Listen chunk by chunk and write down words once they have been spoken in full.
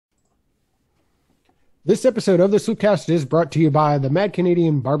This episode of the Sloopcast is brought to you by the Mad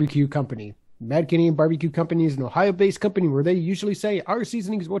Canadian Barbecue Company. Mad Canadian Barbecue Company is an Ohio-based company where they usually say our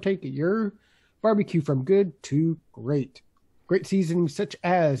seasonings will take your barbecue from good to great. Great seasonings such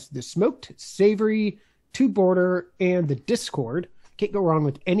as the smoked, savory, two-border, and the Discord. Can't go wrong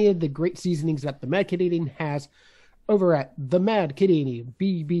with any of the great seasonings that the Mad Canadian has over at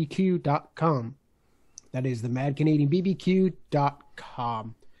themadcanadianbbq.com. That is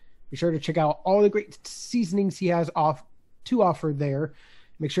themadcanadianbbq.com. Be sure to check out all the great seasonings he has to offer there.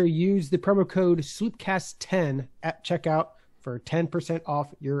 Make sure you use the promo code SLOOPCAST10 at checkout for 10%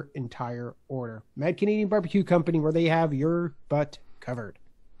 off your entire order. Mad Canadian Barbecue Company, where they have your butt covered.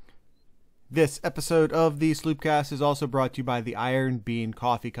 This episode of the Sloopcast is also brought to you by the Iron Bean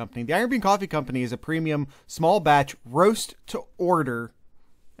Coffee Company. The Iron Bean Coffee Company is a premium, small batch, roast to order.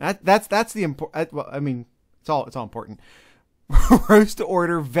 That's the important. Well, I mean, it's all important. Roast to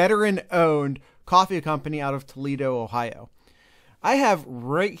order, veteran owned coffee company out of Toledo, Ohio. I have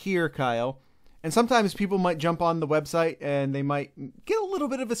right here, Kyle, and sometimes people might jump on the website and they might get a little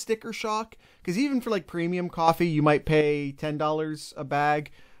bit of a sticker shock, because even for like premium coffee, you might pay $10 a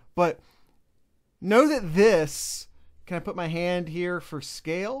bag. But know that this, can I put my hand here for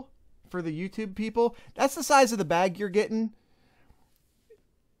scale for the YouTube people? That's the size of the bag you're getting.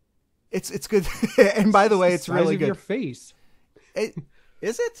 It's good. And by the way, it's really good. Your face. Is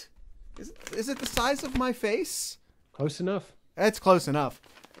it the size of my face? Close enough. That's close enough.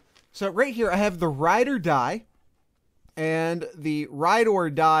 So right here, I have the Ride or Die. And the Ride or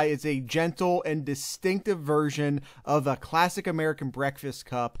Die is a gentle and distinctive version of a classic American breakfast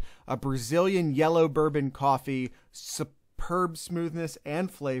cup, a Brazilian yellow bourbon coffee, superb smoothness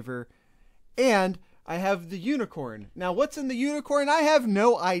and flavor. And I have the Unicorn. Now, what's in the Unicorn? I have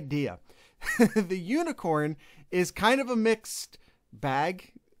no idea. The Unicorn is kind of a mixed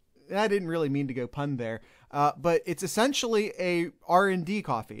bag. I didn't really mean to go pun there, but it's essentially a R&D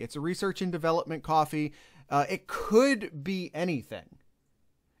coffee. It's a research and development coffee. It could be anything.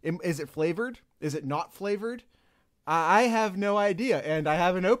 Is it flavored? Is it not flavored? I have no idea, and I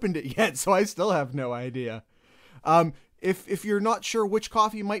haven't opened it yet, so I still have no idea. If you're not sure which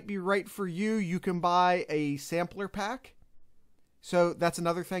coffee might be right for you, you can buy a sampler pack. So that's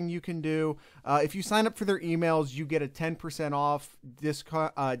another thing you can do. If you sign up for their emails, you get a 10% off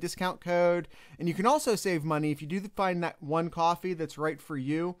discount code. And you can also save money. If you do find that one coffee that's right for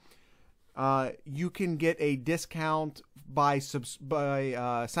you, you can get a discount by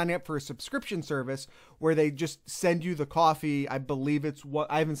signing up for a subscription service where they just send you the coffee. I believe it's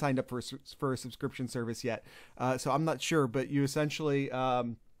I haven't signed up for a subscription service yet, so I'm not sure. But you essentially,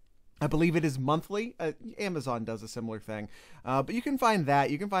 I believe it is monthly. Amazon does a similar thing. But you can find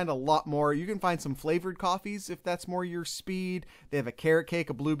that. You can find a lot more. You can find some flavored coffees if that's more your speed. They have a carrot cake,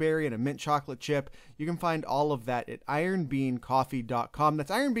 a blueberry, and a mint chocolate chip. You can find all of that at ironbeancoffee.com.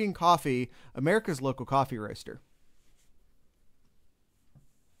 That's Iron Bean Coffee, America's local coffee roaster.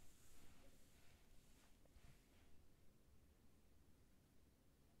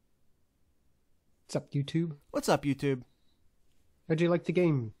 What's up, YouTube? What's up, YouTube? How'd you like the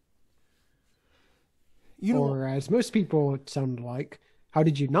game? Or as most people it sounded like, how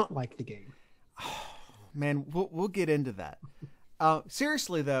did you not like the game? Oh, man, we'll get into that.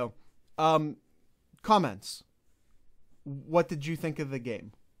 Seriously though, comments. What did you think of the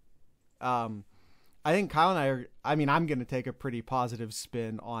game? I think Kyle and I'm going to take a pretty positive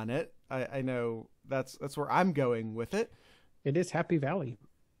spin on it. I know that's where I'm going with it. It is Happy Valley.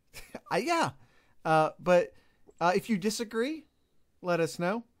 Yeah. But if you disagree, let us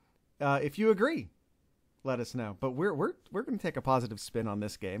know. If you agree, let us know. But we're going to take a positive spin on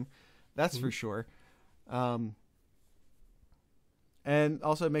this game. That's for sure. And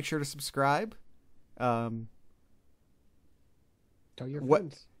also make sure to subscribe. Tell your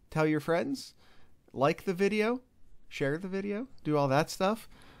friends. Tell your friends. Like the video. Share the video. Do all that stuff.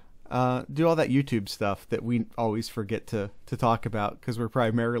 Do all that YouTube stuff that we always forget to talk about because we're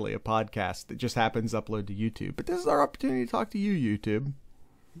primarily a podcast that just happens to upload to YouTube. But this is our opportunity to talk to you, YouTube.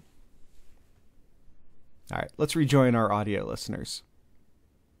 All right, let's rejoin our audio listeners.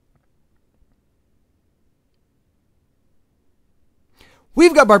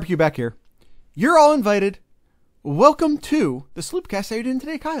 We've got barbecue back here. You're all invited. Welcome to the Sloopcast. How are you doing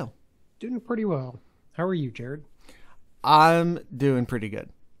today, Kyle? Doing pretty well. How are you, Jared? I'm doing pretty good.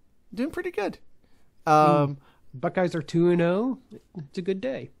 Buckeyes are 2-0. It's a good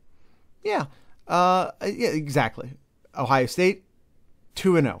day. Yeah. Yeah, exactly. Ohio State,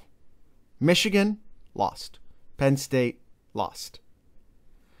 2-0. Michigan, lost. Penn State, lost.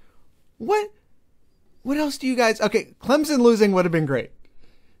 What else do you guys... Okay, Clemson losing would have been great.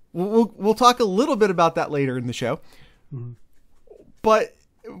 We'll talk a little bit about that later in the show. Mm-hmm. But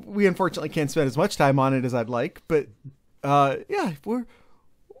we unfortunately can't spend as much time on it as I'd like. But yeah,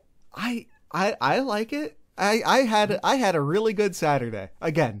 I like it. I had a really good Saturday.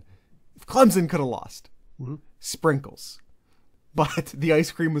 Again, Clemson could have lost. Mm-hmm. Sprinkles. But the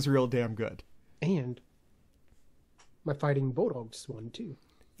ice cream was real damn good. And my Fighting Bulldogs won too.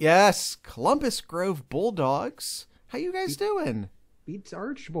 Yes, Columbus Grove Bulldogs. How you guys doing? Beats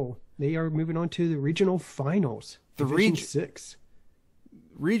Archbold. They are moving on to the regional finals. The Division 6.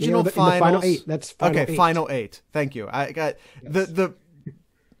 Regional in finals. the final 8. That's final okay. 8. Final 8. Thank you. I got Yes.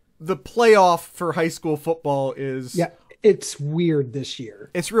 the playoff for high school football is It's weird this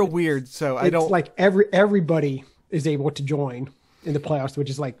year. It's real weird. So I It's don't like everybody is able to join in the playoffs, which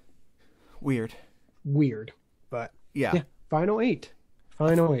is like weird. But Yeah. final 8.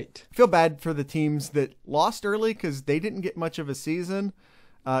 Final 8. I feel bad for the teams that lost early because they didn't get much of a season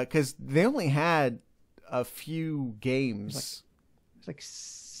because they only had a few games. It's like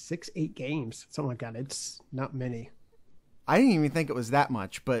 6-8 games, something like that. It's not many. I didn't even think it was that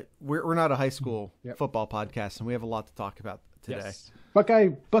much, but we're not a high school Yep. football podcast, and we have a lot to talk about today. Yes.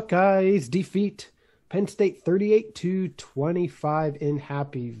 Buckeyes defeat Penn State 38-25 in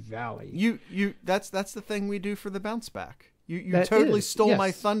Happy Valley. That's the thing we do for the bounce back. You That totally is, stole yes.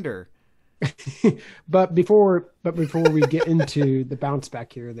 my thunder. But before we get into the bounce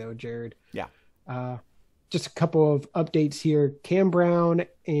back here, though, Jared. Yeah. Just a couple of updates here. Cam Brown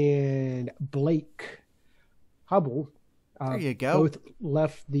and Blake Hubble. There you go. Both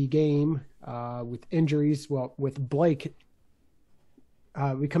left the game with injuries. Well, with Blake,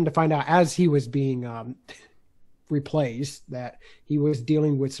 we come to find out as he was being replaced that he was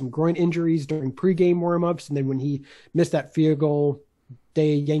dealing with some groin injuries during pregame warmups, and then when he missed that field goal,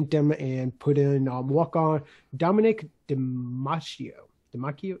 they yanked him and put in walk-on Dominic Damasio. I'm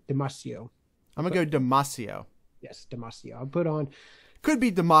gonna go Damasio. Yes, Damasio. I'll put on. Could be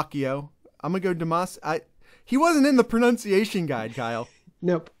Damacchio. I'm gonna go Damas. He wasn't in the pronunciation guide, Kyle.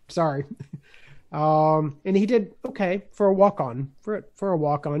 Nope, sorry. And he did okay for a walk-on. For a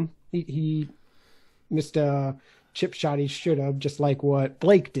walk-on, he missed a chip shot he should have, just like what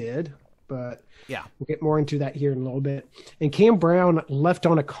Blake did. But Yeah. we'll get more into that here in a little bit. And Cam Brown left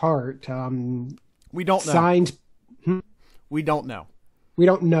on a cart. We don't know. Signed. We don't know. We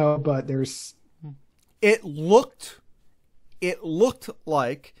don't know, but there's. It looked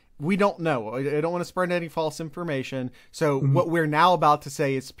like, we don't know. I don't want to spread any false information. So what we're now about to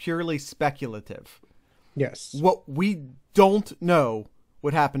say is purely speculative. Yes. What we don't know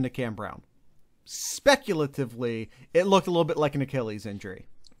what happened to Cam Brown. Speculatively, it looked a little bit like an Achilles injury.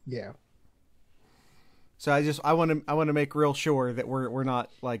 Yeah. So I want to make real sure that we're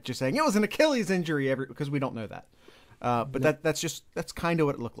not like just saying it was an Achilles injury because we don't know that. But that's kind of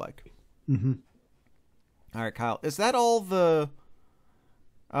what it looked like. Mm-hmm. All right, Kyle, is that all the?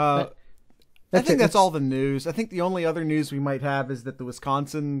 That's I think it. that's all the news. I think the only other news we might have is that the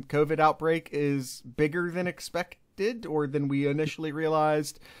Wisconsin COVID outbreak is bigger than expected or than we initially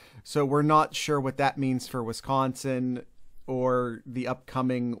realized. So we're not sure what that means for Wisconsin or the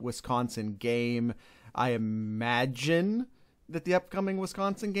upcoming Wisconsin game. I imagine that the upcoming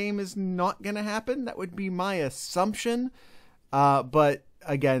Wisconsin game is not going to happen. That would be my assumption. But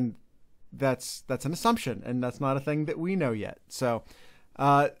again, that's an assumption, and that's not a thing that we know yet. So,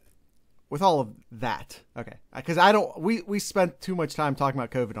 with all of that, okay, because we spent too much time talking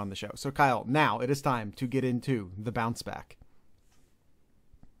about COVID on the show. So, Kyle, now it is time to get into the bounce back.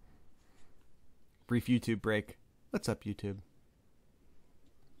 Brief YouTube break. What's up, YouTube?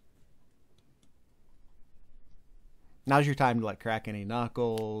 Now's your time to like crack any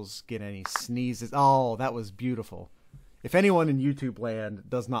knuckles, get any sneezes. Oh, that was beautiful. If anyone in YouTube land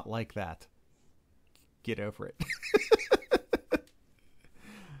does not like that, get over it.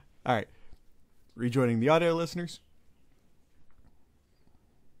 All right. Rejoining the audio listeners.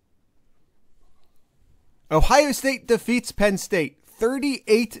 Ohio State defeats Penn State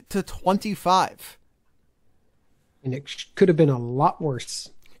 38-25. And it could have been a lot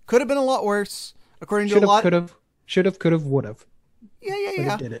worse. Could have been a lot worse, according to a lot. Should have, could have, would have.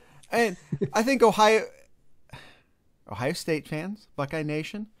 Yeah. Did it. And I think Ohio State fans, Buckeye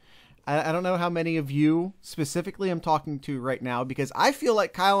Nation, I don't know how many of you specifically I'm talking to right now, because I feel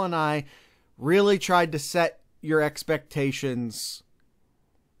like Kyle and I really tried to set your expectations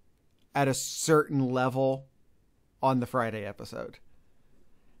at a certain level on the Friday episode.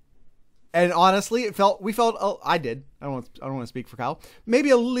 And honestly, I don't want to speak for Kyle, maybe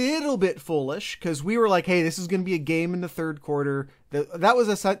a little bit foolish, because we were like, hey, this is going to be a game in the third quarter. That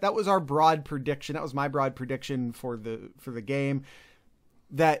was our broad prediction. That was my broad prediction for the game.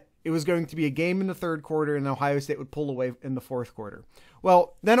 that it was going to be a game in the third quarter and Ohio State would pull away in the fourth quarter.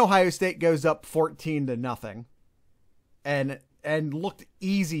 Well, then Ohio State goes up 14-0 and looked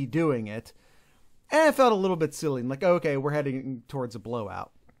easy doing it. And it felt a little bit silly. Like, okay, we're heading towards a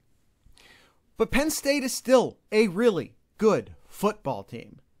blowout. But Penn State is still a really good football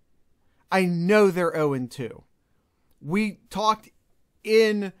team. I know they're 0-2. We talked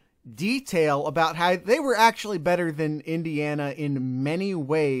in detail about how they were actually better than Indiana in many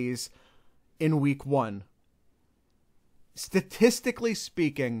ways in week 1. Statistically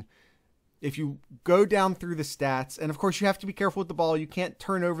speaking, if you go down through the stats, and of course you have to be careful with the ball. You can't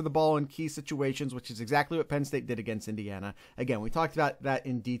turn over the ball in key situations, which is exactly what Penn State did against Indiana. Again, we talked about that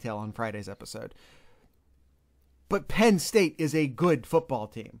in detail on Friday's episode. But Penn State is a good football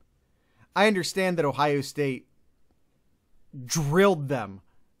team. I understand that Ohio State drilled them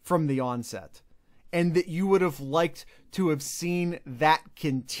from the onset, and that you would have liked to have seen that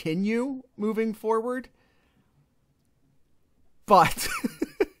continue moving forward. But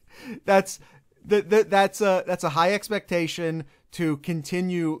that's a high expectation to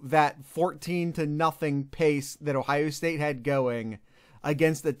continue that 14-0 pace that Ohio State had going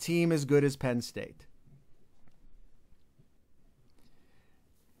against a team as good as Penn State.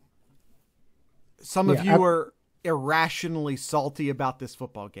 Some of you are irrationally salty about this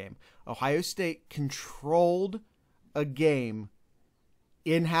football game. Ohio State controlled a game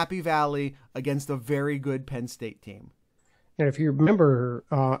in Happy Valley against a very good Penn State team. And if you remember,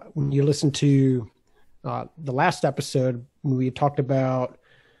 when you listened to the last episode, when we talked about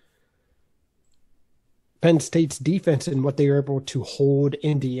Penn State's defense and what they were able to hold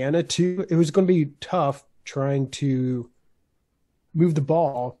Indiana to, it was going to be tough trying to move the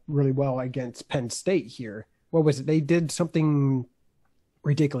ball really well against Penn State here. What was it? They did something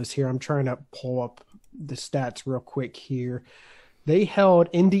ridiculous here. I'm trying to pull up the stats real quick here. They held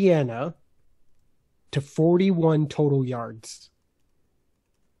Indiana to 41 total yards.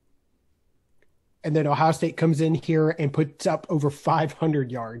 And then Ohio State comes in here and puts up over 500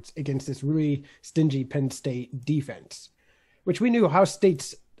 yards against this really stingy Penn State defense, which we knew Ohio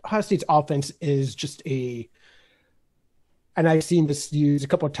State's offense is just and I've seen this used a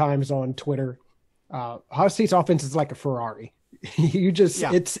couple of times on Twitter. Ohio State's offense is like a Ferrari. It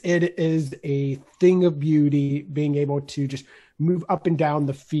is a thing of beauty being able to just move up and down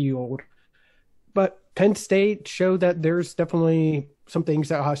the field. But Penn State showed that there's definitely some things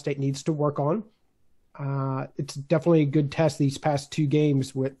that Ohio State needs to work on. It's definitely a good test these past 2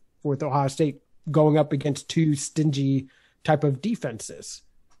 games with Ohio State going up against 2 stingy type of defenses.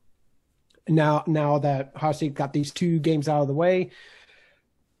 Now that Ohio State got these 2 games out of the way,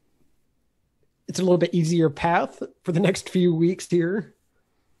 it's a little bit easier path for the next few weeks here.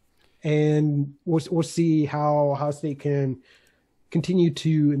 And we'll see how Ohio State can continue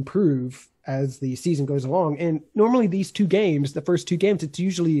to improve as the season goes along. And normally these 2 games, the first 2 games, it's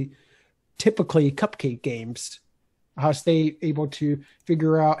usually typically cupcake games. Ohio State able to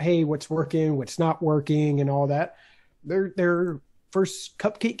figure out, hey, what's working, what's not working, and all that. Their first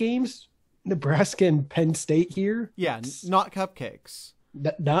cupcake games, Nebraska and Penn State here. Yeah, not cupcakes.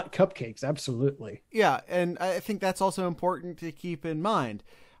 Not cupcakes, absolutely. Yeah, and I think that's also important to keep in mind.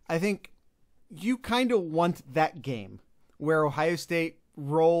 I think you kind of want that game where Ohio State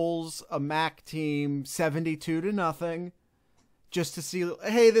rolls a MAC team 72-0 just to see,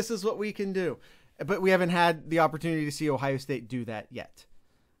 hey, this is what we can do. But we haven't had the opportunity to see Ohio State do that yet.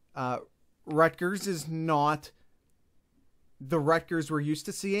 Rutgers is not the Rutgers we're used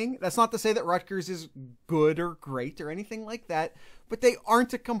to seeing. That's not to say that Rutgers is good or great or anything like that, but they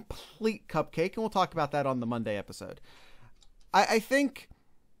aren't a complete cupcake, and we'll talk about that on the Monday episode. I think,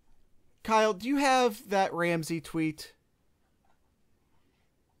 Kyle, do you have that Ramsey tweet?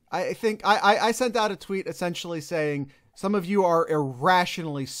 I think I sent out a tweet essentially saying some of you are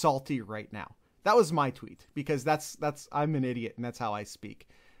irrationally salty right now. That was my tweet because that's I'm an idiot and that's how I speak.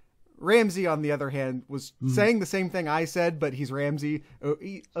 Ramsey, on the other hand, was saying the same thing I said, but he's Ramsey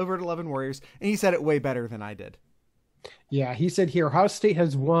over at 11 Warriors, and he said it way better than I did. Yeah, he said here, Ohio State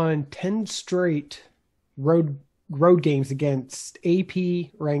has won 10 straight road games against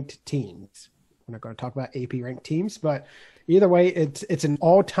AP-ranked teams. We're not going to talk about AP-ranked teams, but either way, it's an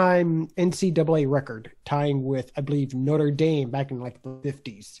all-time NCAA record, tying with, I believe, Notre Dame back in like the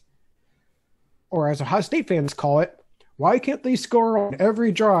 50s. Or as Ohio State fans call it, why can't they score on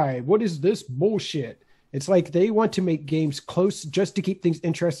every drive? What is this bullshit? It's like they want to make games close just to keep things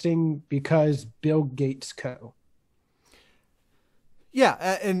interesting because Bill Gates co.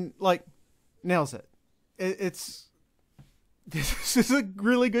 Yeah, and like nails it. This is a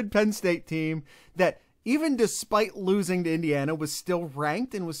really good Penn State team that even despite losing to Indiana, was still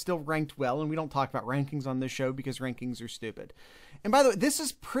ranked and was still ranked well. And we don't talk about rankings on this show because rankings are stupid. And by the way, this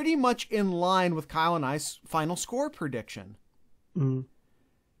is pretty much in line with Kyle and I's final score prediction. Mm.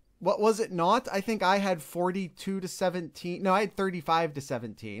 What was it not? I think I had 42-17. No, I had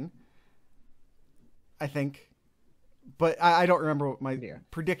 35-17. I think. But I don't remember what my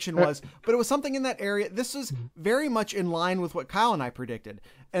prediction was. But it was something in that area. This is very much in line with what Kyle and I predicted.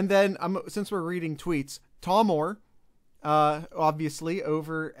 And then, since we're reading tweets, Tom Moore, obviously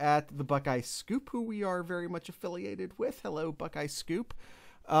over at the Buckeye Scoop, who we are very much affiliated with. Hello, Buckeye Scoop.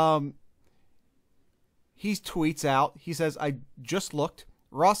 He tweets out, he says, I just looked.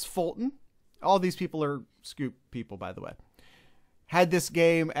 Ross Fulton, all these people are Scoop people, by the way, had this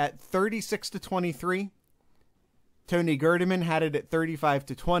game at 36-23. Tony Gerdeman had it at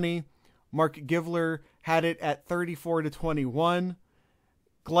 35-20. Mark Givler had it at 34-21.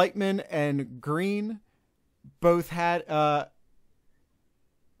 Gleitman and Green both had it at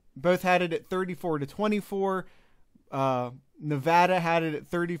 34-24. Nevada had it at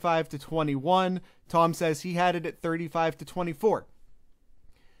 35-21. Tom says he had it at 35-24.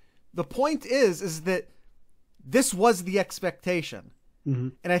 The point is that this was the expectation. Mm-hmm.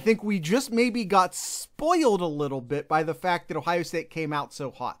 And I think we just maybe got spoiled a little bit by the fact that Ohio State came out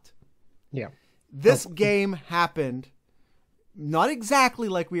so hot. Yeah. This game happened not exactly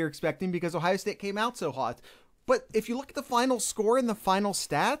like we were expecting because Ohio State came out so hot. But if you look at the final score and the final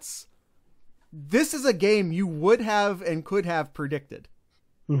stats, this is a game you would have and could have predicted.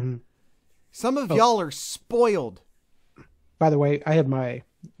 Mm-hmm. Some of y'all are spoiled. By the way, I had my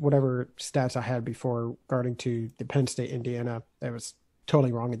whatever stats I had before regarding to the Penn State Indiana. That was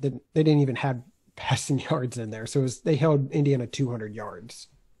totally wrong. They didn't even have passing yards in there. So they held Indiana 200 yards.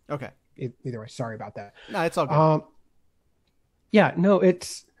 Okay. Either way, sorry about that. No, it's all good. Yeah, no,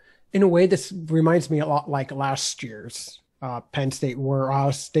 it's in a way, this reminds me a lot like last year's Penn State, where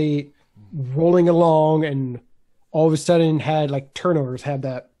Ohio State rolling along and all of a sudden had like turnovers, had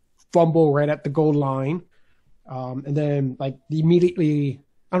that fumble right at the goal line. And then like immediately,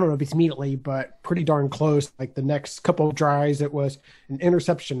 I don't know if it's immediately, but pretty darn close. Like the next couple of drives, it was an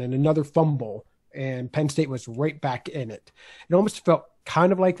interception and another fumble, and Penn State was right back in it. It almost felt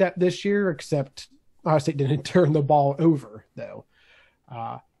kind of like that this year, except Ohio State didn't turn the ball over, though.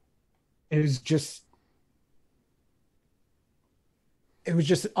 It was just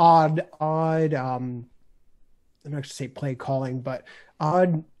odd. I'm not going to say play calling, but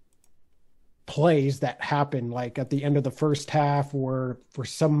odd plays that happened like at the end of the first half, or for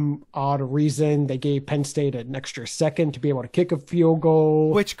some odd reason they gave Penn State an extra second to be able to kick a field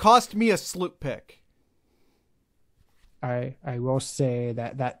goal, which cost me a sloop pick. I will say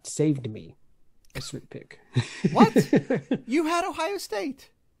that saved me a sloop pick. What? You had Ohio State?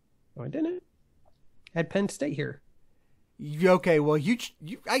 No, I didn't. I had Penn State here. Okay, well you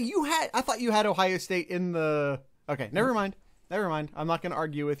had, I thought you had Ohio State in the. Okay, never mind. I'm not going to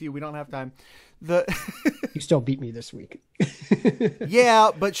argue with you. We don't have time. You still beat me this week.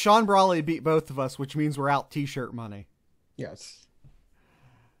 Yeah, but Sean Brawley beat both of us, which means we're out t-shirt money. Yes.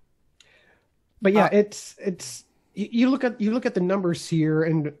 But yeah, it's you look at the numbers here,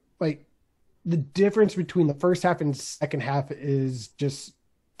 and like the difference between the first half and second half is just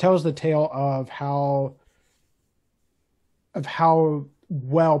tells the tale of how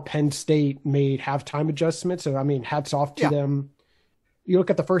well Penn State made halftime adjustments. So, I mean, hats off to them. You look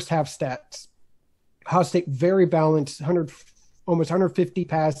at the first half stats, Ohio State very balanced, almost 150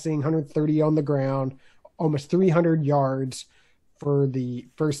 passing, 130 on the ground, almost 300 yards for the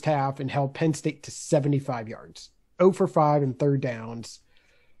first half, and held Penn State to 75 yards, 0 for 5 in third downs.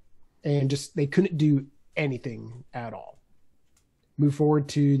 And just, they couldn't do anything at all. Move forward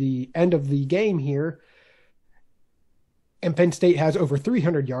to the end of the game here, and Penn State has over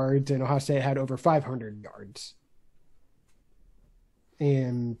 300 yards, and Ohio State had over 500 yards.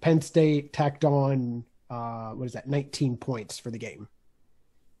 And Penn State tacked on, 19 points for the game.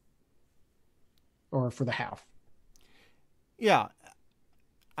 Or for the half. Yeah.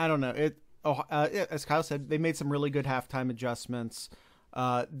 I don't know. As Kyle said, they made some really good halftime adjustments.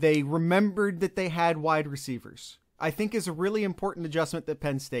 They remembered that they had wide receivers. I think is a really important adjustment that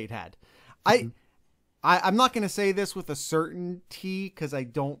Penn State had. Mm-hmm. I'm not going to say this with a certainty because I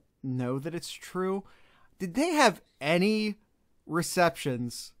don't know that it's true. Did they have any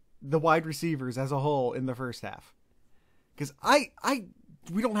receptions, the wide receivers as a whole, in the first half? Because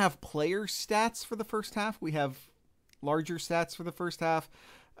we don't have player stats for the first half. We have larger stats for the first half.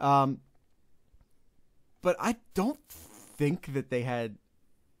 But I don't think that they had,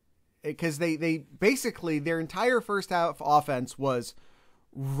 because they basically, their entire first half offense was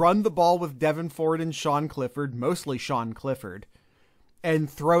run the ball with Devin Ford and Sean Clifford, mostly Sean Clifford, and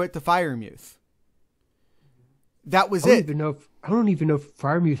throw it to Freiermuth. That was it. I don't even know if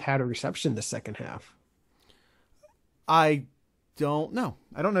Freiermuth had a reception the second half. I don't know.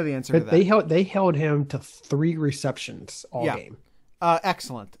 I don't know the answer to that. They held him to 3 receptions all game.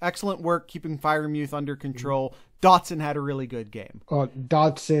 Excellent work keeping Freiermuth under control. Dotson had a really good game.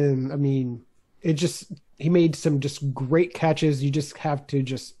 Dotson, I mean, he made some just great catches. You just have to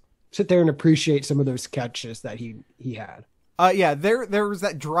just sit there and appreciate some of those catches that he had. There was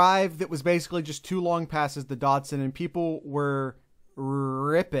that drive that was basically just 2 long passes to Dotson, and people were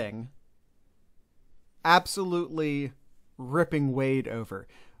absolutely ripping Wade over.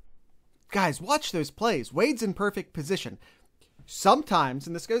 Guys, watch those plays. Wade's in perfect position. Sometimes,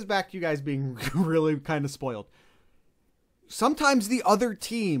 and this goes back to you guys being really kind of spoiled, sometimes the other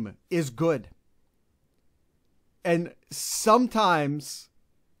team is good. And sometimes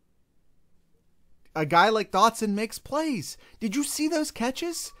a guy like Dotson makes plays. Did you see those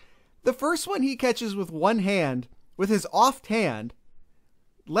catches? The first one he catches with one hand, with his off hand,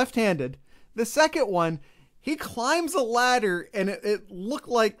 left-handed. The second one, he climbs a ladder, and it looked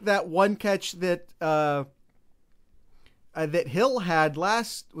like that one catch that that Hill had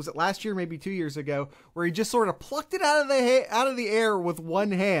last year, maybe 2 years ago, where he just sort of plucked it out of the air with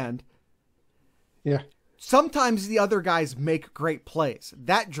one hand. Yeah. Sometimes the other guys make great plays.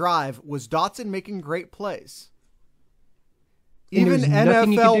 That drive was Dotson making great plays. Even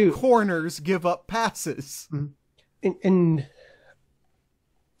NFL corners give up passes. And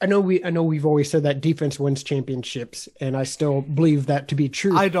I know we've always said that defense wins championships, and I still believe that to be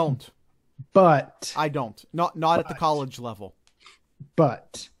true. I don't. But Not at the college level.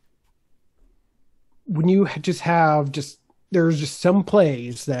 But when you there's just some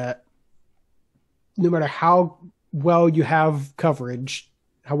plays that no matter how well you have coverage,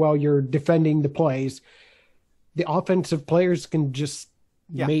 how well you're defending the plays, the offensive players can just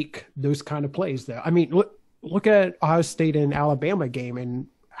make those kind of plays there. I mean, look at Ohio State and Alabama game and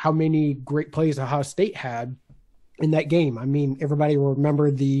how many great plays Ohio State had in that game. I mean, everybody will remember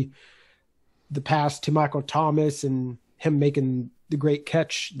the pass to Michael Thomas and him making the great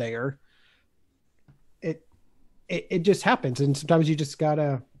catch there. It just happens. And sometimes you'd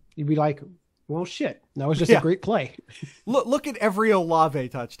be like, well, shit, that was just a great play. Look at every Olave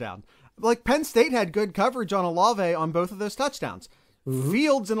touchdown. Like, Penn State had good coverage on Olave on both of those touchdowns. Mm-hmm.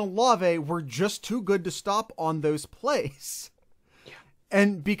 Fields and Olave were just too good to stop on those plays. Yeah.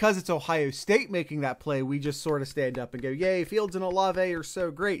 And because it's Ohio State making that play, we just sort of stand up and go, yay, Fields and Olave are so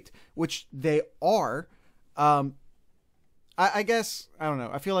great, which they are. I guess, I don't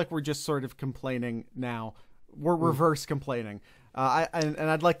know. I feel like we're just sort of complaining now. We're reverse complaining. And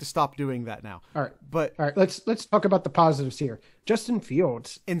I'd like to stop doing that now. All right. Let's talk about the positives here. Justin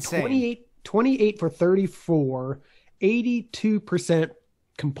Fields, insane. 28 for 34, 82%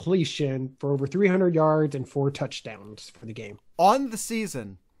 completion for over 300 yards and 4 touchdowns for the game. On the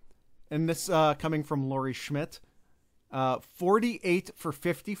season, and this coming from Laurie Schmidt, 48 for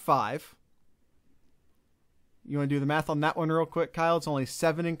 55. You want to do the math on that one real quick, Kyle? It's only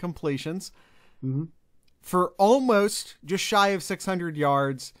 7 incompletions. Mm-hmm. For almost just shy of 600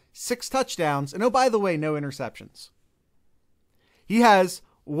 yards, 6 touchdowns, and oh, by the way, no interceptions. He has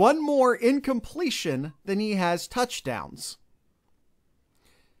 1 more incompletion than he has touchdowns.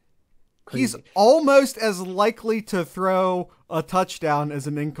 Crazy. He's almost as likely to throw a touchdown as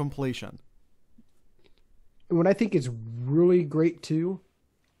an incompletion. And what I think is really great too,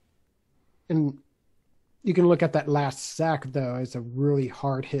 and you can look at that last sack, though, as a really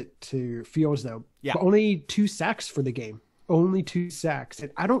hard hit to Fields, though. Yeah. But only 2 sacks for the game. Only 2 sacks.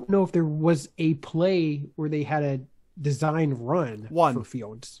 And I don't know if there was a play where they had a design run for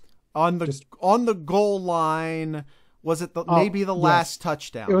Fields. On the goal line, was it maybe the last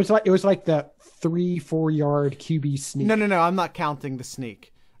touchdown? It was like the 3-4 yard QB sneak. No, I'm not counting the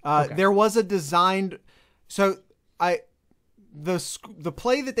sneak. Okay. There was a designed... So, the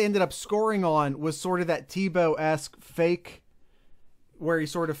play that they ended up scoring on was sort of that Tebow-esque fake where he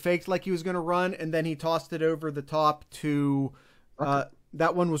sort of faked like he was going to run, and then he tossed it over the top to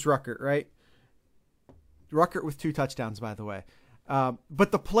that one was Ruckert, right? Ruckert with 2 touchdowns, by the way.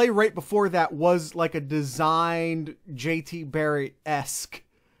 But the play right before that was like a designed JT Barrett-esque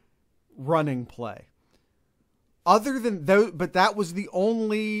running play. Other than those, but that was the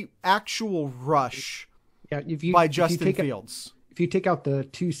only actual rush by Justin Fields. If you take out the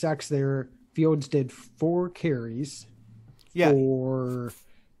 2 sacks there, Fields did 4 carries for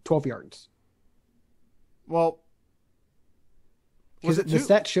 12 yards. Well, was it the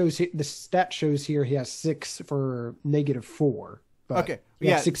stat shows here he has 6 for -4, But okay,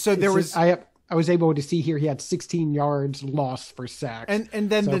 yeah. So there was I was able to see here he had 16 yards lost for sacks, and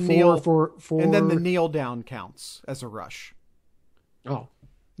then so the kneel and then the kneel down counts as a rush. Oh,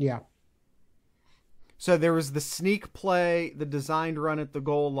 yeah. So there was the sneak play, the designed run at the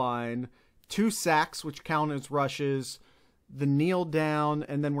goal line, 2 sacks, which count as rushes, the kneel down,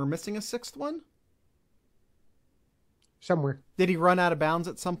 and then we're missing a 6th one? Somewhere. Did he run out of bounds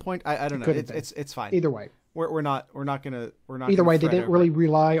at some point? I don't know. It's fine. Either way. We're not gonna. Either way, they didn't really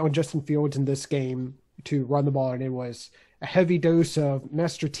rely on Justin Fields in this game to run the ball, and it was a heavy dose of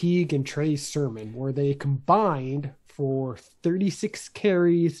Master Teague and Trey Sermon, where they combined for 36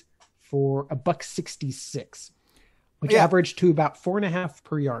 carries for $166, which averaged to about 4.5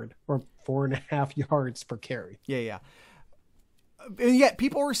 per yard, or 4.5 yards per carry. Yeah. And yet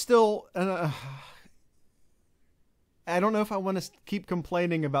people were still. I don't know if I want to keep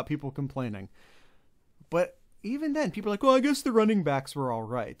complaining about people complaining, but even then, people are like, "Well, I guess the running backs were all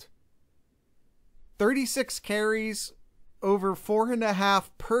right." 36 carries, over 4.5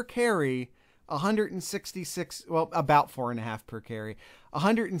 per carry. 166, well, about 4.5 per carry,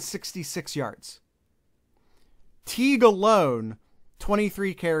 166 yards. Teague alone,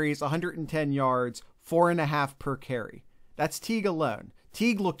 23 carries, 110 yards, 4.5 per carry. That's Teague alone.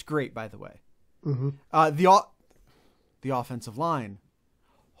 Teague looked great, by the way. Mm-hmm. The offensive line,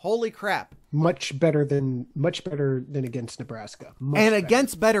 holy crap! Much better than against Nebraska,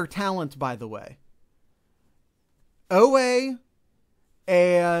 against better talent, by the way. Owe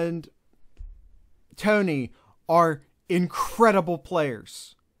and Tony are incredible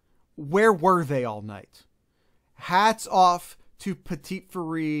players. Where were they all night? Hats off to Petit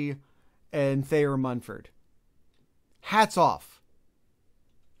Ferry and Thayer Munford. Hats off.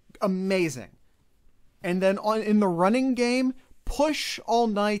 Amazing. And then in the running game, push all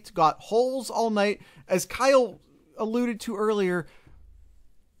night, got holes all night. As Kyle alluded to earlier,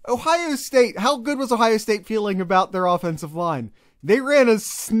 Ohio State, how good was Ohio State feeling about their offensive line? They ran a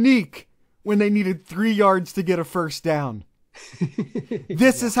sneak when they needed 3 yards to get a first down.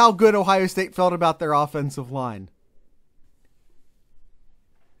 This is how good Ohio State felt about their offensive line.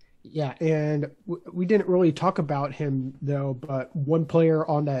 Yeah, and we didn't really talk about him, though, but one player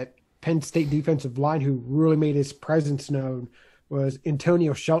on that Penn State defensive line who really made his presence known was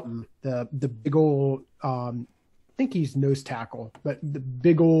Antonio Shelton, the big old, I think he's nose tackle, but the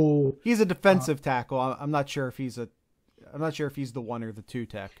big old... He's a defensive tackle. I'm not sure if he's the 1 or the 2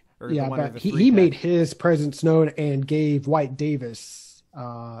 tech. Yeah, but he made his presence known and gave White Davis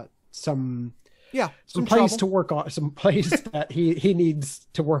some plays to work on, some plays that he needs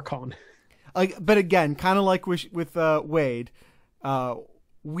to work on. But again, kind of like with Wade,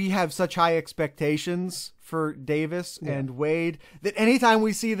 we have such high expectations for Davis and Wade that anytime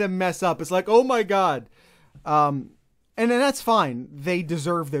we see them mess up, it's like, oh my God. And then that's fine. They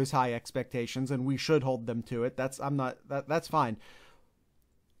deserve those high expectations and we should hold them to it. That's fine.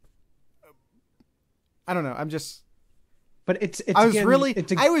 I don't know. But I was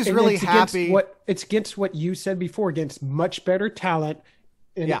really happy. It's against what you said before, against much better talent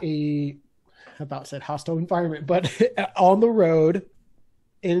in hostile environment, but on the road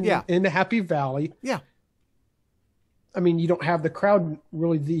in the Happy Valley. Yeah. I mean, you don't have the crowd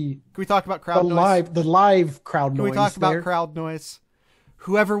really. Can we talk about crowd noise? The live crowd noise. Can we talk about crowd noise?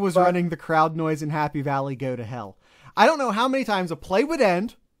 Whoever was running the crowd noise in Happy Valley, go to hell. I don't know how many times a play would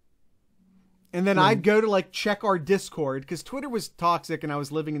end. And then I'd go to check our Discord because Twitter was toxic and I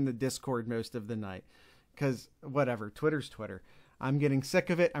was living in the Discord most of the night because whatever, Twitter's Twitter. I'm getting sick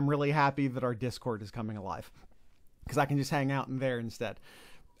of it. I'm really happy that our Discord is coming alive because I can just hang out in there instead.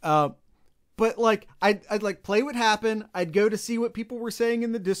 But I'd play would happen. I'd go to see what people were saying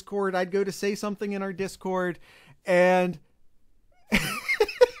in the Discord. I'd go to say something in our Discord and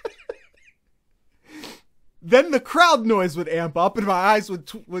then the crowd noise would amp up and my eyes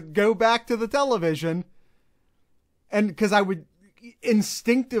would go back to the television. And because I would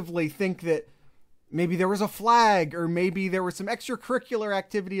instinctively think that maybe there was a flag or maybe there was some extracurricular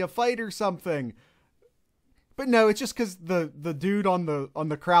activity, a fight or something. But no, it's just because the dude on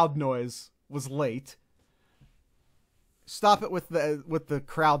the crowd noise was late. Stop it with the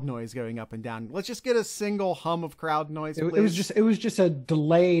crowd noise going up and down. Let's just get a single hum of crowd noise, please. It was just a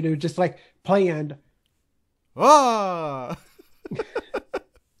delayed. It was just like planned. Ah!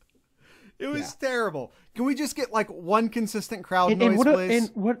 It was terrible. Can we just get one consistent crowd noise, please?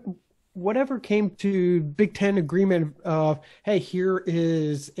 And whatever came to Big Ten agreement of, hey, here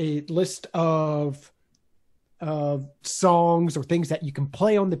is a list of songs or things that you can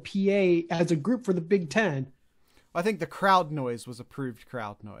play on the PA as a group for the Big Ten. I think the crowd noise was approved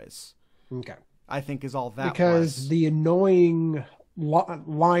crowd noise. Okay. I think is all that because was. the annoying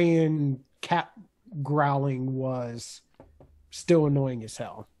lion cat growling was still annoying as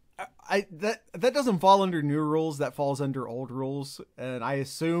hell. That doesn't fall under new rules. That falls under old rules. And I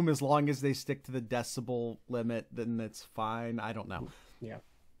assume as long as they stick to the decibel limit, then it's fine. I don't know. Yeah.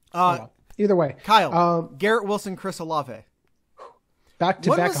 Either way, Kyle, Garrett Wilson, Chris Olave.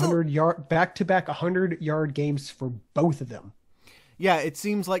 Back-to-back 100-yard games for both of them. Yeah, it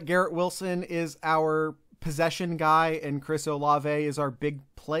seems like Garrett Wilson is our possession guy and Chris Olave is our big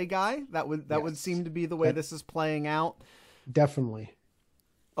play guy. That would seem to be the way this is playing out. Definitely.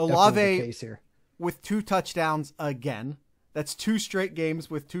 Olave Definitely the case here. With 2 touchdowns again. That's 2 straight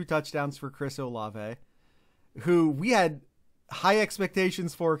games with 2 touchdowns for Chris Olave, who we had high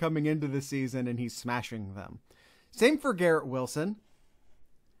expectations for coming into the season, and he's smashing them. Same for Garrett Wilson.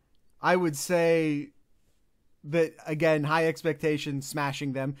 I would say that, again, high expectations,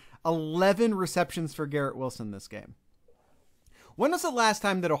 smashing them. 11 receptions for Garrett Wilson this game. When was the last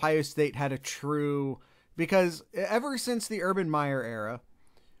time that Ohio State had a true... Because ever since the Urban Meyer era,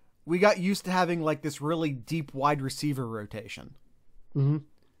 we got used to having like this really deep wide receiver rotation. Mm-hmm.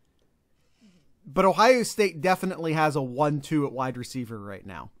 But Ohio State definitely has a 1-2 at wide receiver right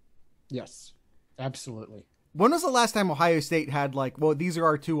now. Yes, absolutely. When was the last time Ohio State had like, well, these are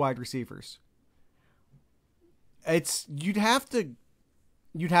our 2 wide receivers? You'd have to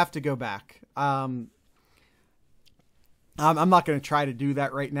go back. I'm not going to try to do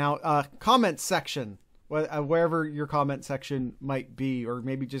that right now. Comment section, wherever your comment section might be, or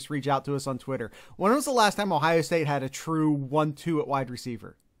maybe just reach out to us on Twitter. When was the last time Ohio State had a true 1-2 at wide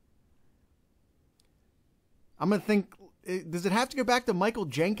receiver? I'm going to think, does it have to go back to Michael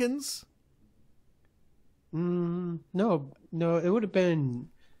Jenkins? No, it would have been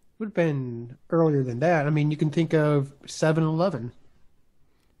earlier than that. I mean, you can think of 7-Eleven.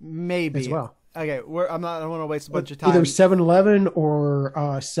 Maybe. As well. Okay, I don't want to waste a bunch of time. Either 7-Eleven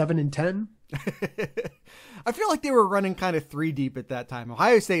or 7 and 10. I feel like they were running kind of 3 deep at that time.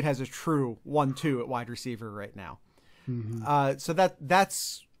 Ohio State has a true 1-2 at wide receiver right now. Mm-hmm. So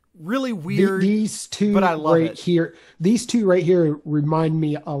that's really weird. These two but I love right it. here. These two right here remind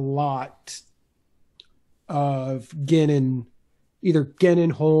me a lot of either Gannon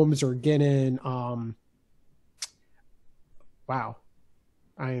Holmes or Gannon. Wow,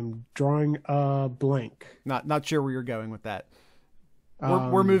 I am drawing a blank. Not sure where you're going with that.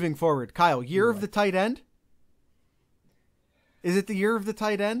 We're moving forward. Kyle, year of the tight end? Is it the year of the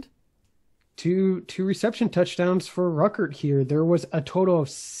tight end? Two reception touchdowns for Ruckert here. There was a total of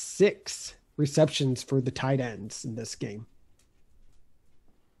 6 receptions for the tight ends in this game.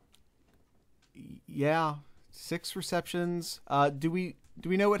 Yeah, 6 receptions. Do we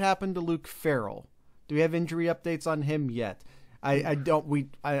know what happened to Luke Farrell? Do we have injury updates on him yet?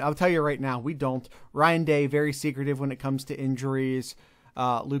 I'll tell you right now, we don't. Ryan Day, very secretive when it comes to injuries.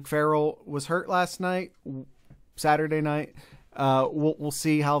 Luke Farrell was hurt last night, Saturday night. We'll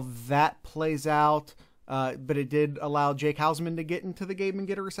see how that plays out. But it did allow Jake Hausman to get into the game and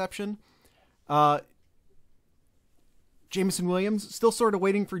get a reception. Jameson Williams, still sort of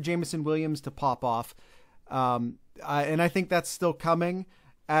waiting for Jameson Williams to pop off. And I think that's still coming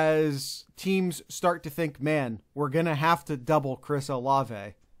as teams start to think, man, we're going to have to double Chris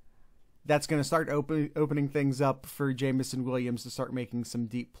Olave. That's going to start opening things up for Jameson Williams to start making some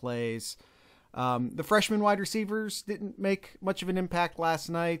deep plays. The freshman wide receivers didn't make much of an impact last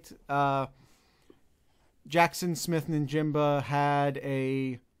night. Jackson Smith and Njimba had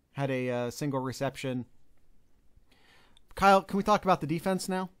a single reception. Kyle, can we talk about the defense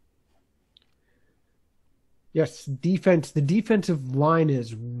now? Yes, defense. The defensive line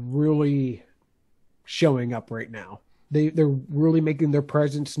is really showing up right now. They're really making their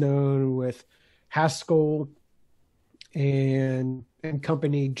presence known with Haskell and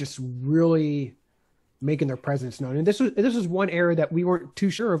company, just really making their presence known. And this was one area that we weren't too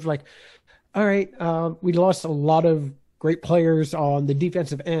sure of. Like, all right, we lost a lot of great players on the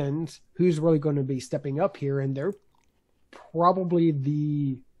defensive ends. Who's really going to be stepping up here? And they're probably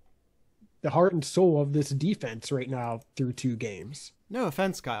the heart and soul of this defense right now through 2 games. No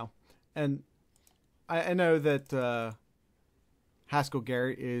offense, Kyle. And I know that Haskell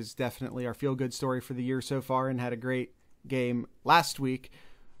Garrett is definitely our feel-good story for the year so far and had a great game last week.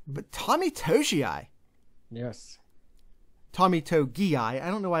 But Tommy Togiai. Yes. Tommy Togiai. I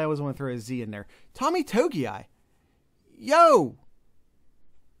don't know why I always want to throw a Z in there. Tommy Togiai. Yo!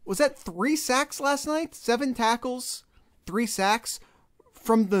 Was that 3 sacks last night? 7 tackles, 3 sacks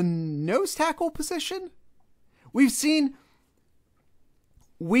from the nose tackle position? We've seen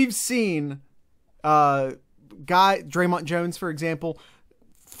Draymond Jones, for example,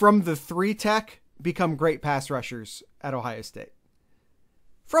 from the 3 tech become great pass rushers at Ohio State.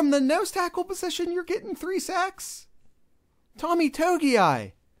 From the nose tackle position, you're getting 3 sacks? Tommy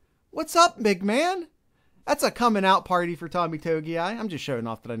Togiai. What's up, big man? That's a coming out party for Tommy Togiai. I'm just showing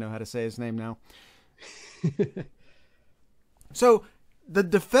off that I know how to say his name now. So, the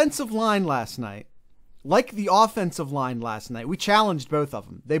defensive line last night, like the offensive line last night, we challenged both of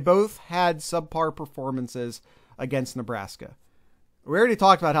them. They both had subpar performances against Nebraska. We already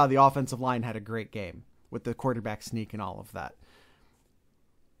talked about how the offensive line had a great game with the quarterback sneak and all of that.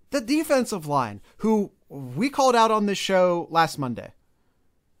 The defensive line, who we called out on this show last Monday.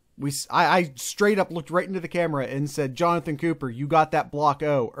 I straight up looked right into the camera and said, Jonathon Cooper, you got that block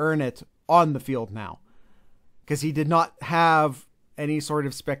O, earn it on the field now. Because he did not have any sort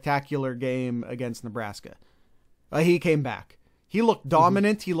of spectacular game against Nebraska. He came back. He looked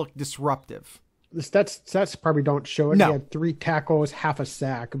dominant. He looked disruptive. The stats probably don't show it. No. He had 3 tackles, half a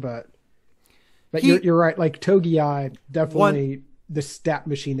sack, but you're right. Like Togiai, definitely the stat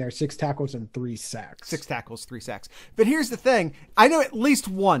machine there. 6 tackles and 3 sacks. 6 tackles, 3 sacks. But here's the thing. I know at least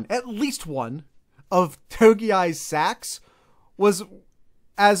one of Togiai's sacks was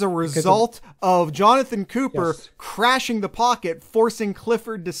as a result of Jonathon Cooper crashing the pocket, forcing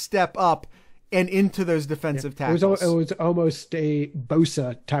Clifford to step up and into those defensive tackles. It was almost a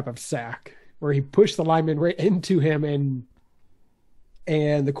Bosa type of sack where he pushed the lineman right into him, and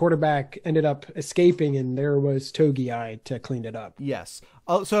the quarterback ended up escaping, and there was Togiai to clean it up. Yes.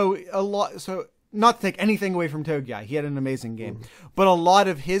 So not to take anything away from Togiai, he had an amazing game, but a lot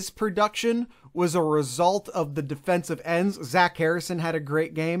of his production was a result of the defensive ends. Zach Harrison had a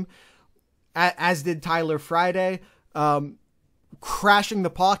great game, as did Tyler Friday, crashing the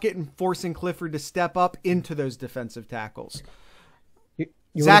pocket and forcing Clifford to step up into those defensive tackles.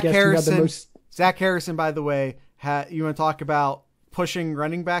 Zach Harrison, by the way, you want to talk about pushing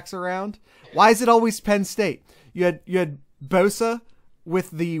running backs around? Why is it always Penn State? You had Bosa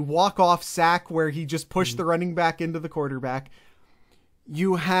with the walk-off sack where he just pushed the running back into the quarterback.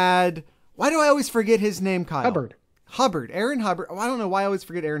 You had, why do I always forget his name, Kyle? Aaron Hubbard. I don't know why I always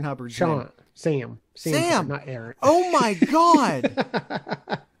forget Aaron Hubbard's name. Sam, not Aaron. Oh my God.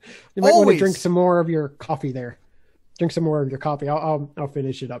 You might want to drink some more of your coffee there. Drink some more of your coffee. I'll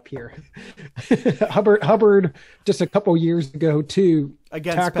finish it up here. Hubbard just a couple years ago too,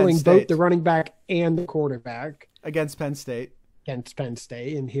 tackling both the running back and the quarterback against Penn State.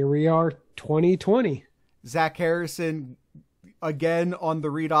 And here we are, 2020. Zach Harrison again on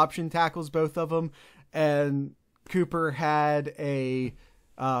the read option tackles, both of them, and Cooper had a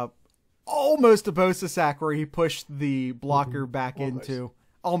almost a Bosa sack where he pushed the blocker back into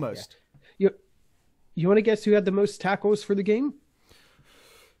almost. Yeah. You want to guess who had the most tackles for the game?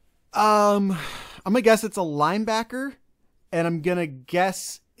 I'm gonna guess it's a linebacker, and I'm gonna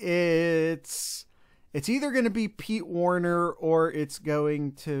guess it's either gonna be Pete Warner or it's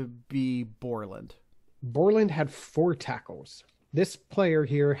going to be Borland. Borland had 4 tackles. This player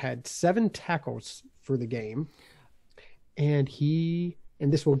here had 7 tackles for the game, and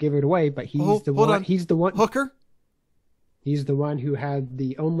this will give it away, but he's the one. Hooker. He's the one who had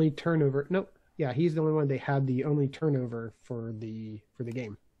the only turnover. Nope. Yeah, he's the only one they had the only turnover for the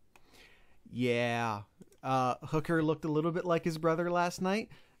game. Yeah. Hooker looked a little bit like his brother last night.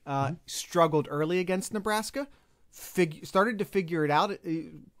 Struggled early against Nebraska. Started to figure it out.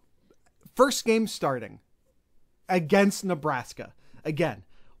 First game starting against Nebraska. Again,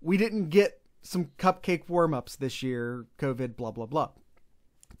 we didn't get some cupcake warm-ups this year. COVID, blah, blah, blah.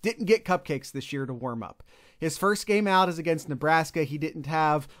 Didn't get cupcakes this year to warm up. His first game out is against Nebraska. He didn't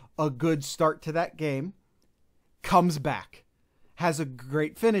have a good start to that game. Comes back. Has a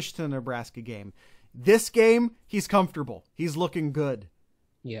great finish to the Nebraska game. This game, he's comfortable. He's looking good.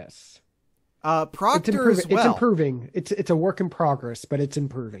 Yes. Proctor as well. It's improving. It's a work in progress, but it's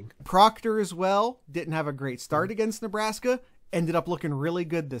improving. Proctor as well. Didn't have a great start against Nebraska. Ended up looking really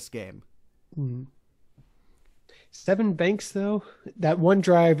good this game. Mm-hmm. 7 Banks, though, that one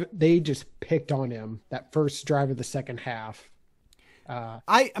drive, they just picked on him. That first drive of the second half.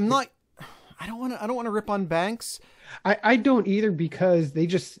 I don't want to rip on Banks. I don't either, because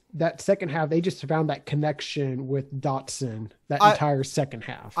that second half, they just found that connection with Dotson that entire second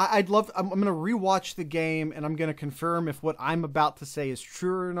half. I'm going to rewatch the game, and I'm going to confirm if what I'm about to say is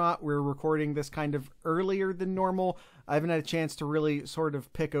true or not. We're recording this kind of earlier than normal. I haven't had a chance to really sort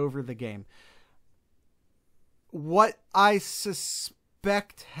of pick over the game. What I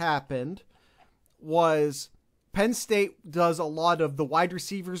suspect happened was Penn State does a lot of the wide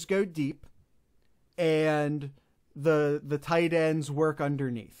receivers go deep and the tight ends work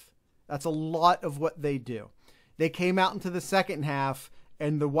underneath. That's a lot of what they do. They came out into the second half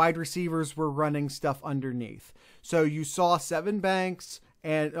and the wide receivers were running stuff underneath. So you saw 7 Banks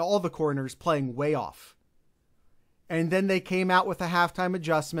and all the corners playing way off. And then they came out with a halftime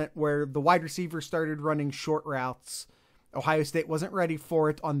adjustment where the wide receivers started running short routes. Ohio State wasn't ready for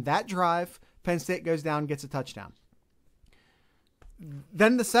it. On that drive, Penn State goes down, gets a touchdown.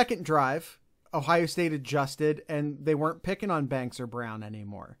 Then the second drive, Ohio State adjusted, and they weren't picking on Banks or Brown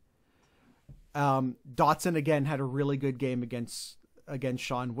anymore. Dotson again had a really good game against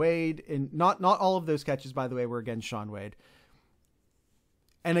Shaun Wade, and not all of those catches, by the way, were against Shaun Wade.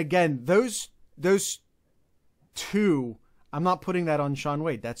 And again, those two, I'm not putting that on Shaun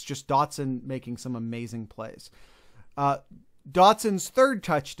Wade. That's just Dotson making some amazing plays. Dotson's third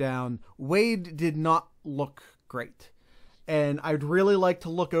touchdown, Wade did not look great. And I'd really like to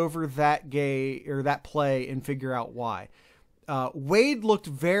look over that play and figure out why. Wade looked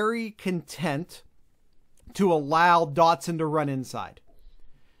very content to allow Dotson to run inside.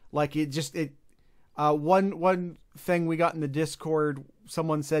 Like one thing we got in the Discord,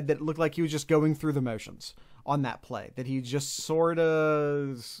 someone said that it looked like he was just going through the motions on that play, that he just sort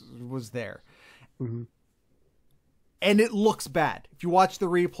of was there. Mm-hmm. And it looks bad. If you watch the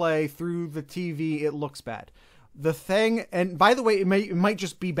replay through the TV, it looks bad. The thing, and by the way, it might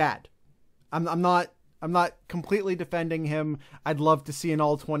just be bad. I'm not completely defending him. I'd love to see an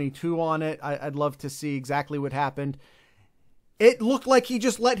all 22 on it. I'd love to see exactly what happened. It looked like he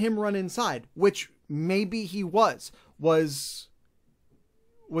just let him run inside, which maybe he was. Was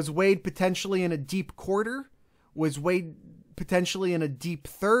Wade potentially in a deep quarter? Was Wade potentially in a deep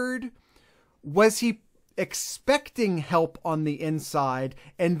third? Was he expecting help on the inside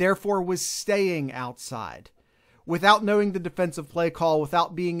and therefore was staying outside? Without knowing the defensive play call,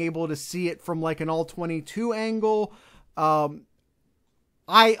 without being able to see it from like an all 22 angle,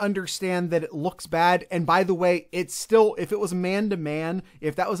 I understand that it looks bad. And by the way, it's still, if it was man-to-man,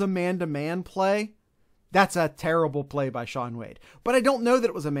 if that was a man-to-man play, that's a terrible play by Shaun Wade. But I don't know that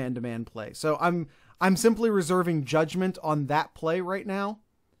it was a man-to-man play. So I'm simply reserving judgment on that play right now,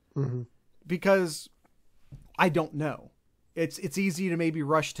 because I don't know. It's easy to maybe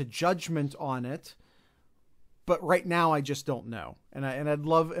rush to judgment on it, but right now I just don't know. And I'd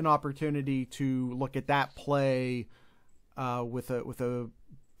love an opportunity to look at that play with a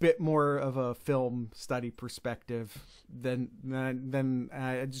bit more of a film study perspective than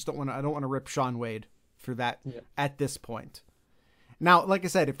I just don't want to rip Shaun Wade for that at this point. Now, like I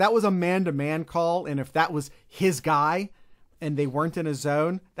said, if that was a man-to-man call and if that was his guy and they weren't in a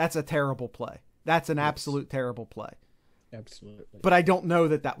zone, that's a terrible play. That's an absolute terrible play. Absolutely. But I don't know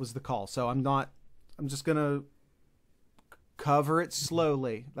that was the call. So I'm just going to cover it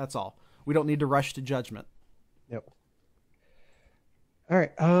slowly. That's all. We don't need to rush to judgment. Yep. All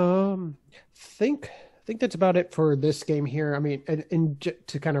right. Think that's about it for this game here. I mean, and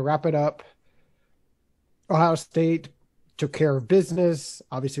to kind of wrap it up, Ohio State took care of business.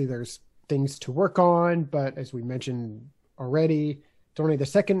 Obviously, there's things to work on, but as we mentioned already, it's only the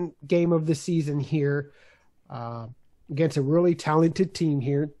second game of the season here against a really talented team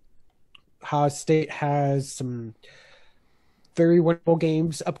here. Ohio State has some very winnable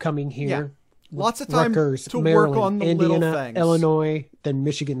games upcoming here. Yeah. Lots of time Rutgers, to Maryland, work on the Indiana, little things. Illinois, then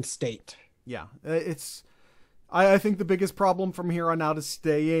Michigan State. Yeah, I think the biggest problem from here on out is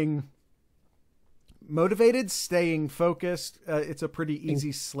staying motivated, staying focused. It's a pretty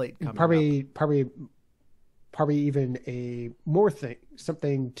easy slate coming up. Probably even a more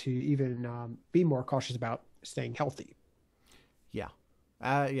something to even be more cautious about, staying healthy. Yeah.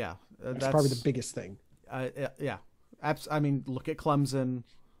 That's probably the biggest thing. Yeah. I mean, look at Clemson,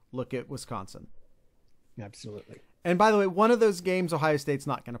 look at Wisconsin. Absolutely. And by the way, one of those games Ohio State's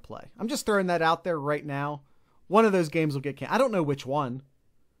not going to play. I'm just throwing that out there right now. One of those games will get canceled. I don't know which one.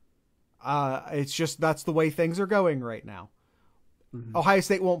 It's just that's the way things are going right now. Mm-hmm. Ohio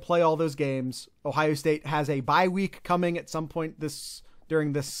State won't play all those games. Ohio State has a bye week coming at some point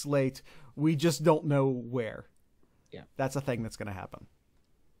during this slate. We just don't know where. Yeah, that's a thing that's going to happen.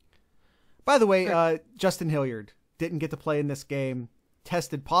 By the way, Justin Hilliard didn't get to play in this game.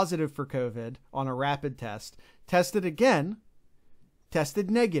 Tested positive for COVID on a rapid test. Tested again. Tested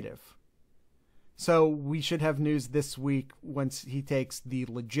negative. So we should have news this week once he takes the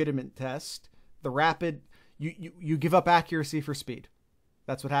legitimate test. The rapid, you give up accuracy for speed.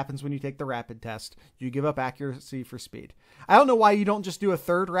 That's what happens when you take the rapid test. You give up accuracy for speed. I don't know why you don't just do a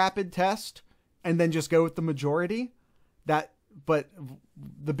third rapid test and then just go with the majority. But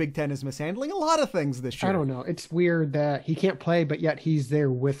the Big Ten is mishandling a lot of things this year. I don't know. It's weird that he can't play, but yet he's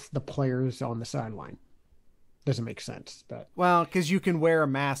there with the players on the sideline. Doesn't make sense. But well, because you can wear a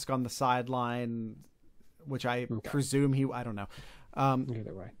mask on the sideline, which I presume I don't know.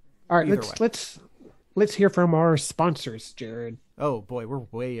 Either way. All right, let's hear from our sponsors, Jared. Oh boy, we're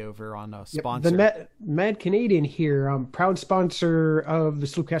way over on a Yep, sponsor. the Mad Canadian here, proud sponsor of the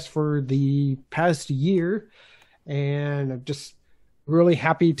Sloopcast for the past year, and I'm just really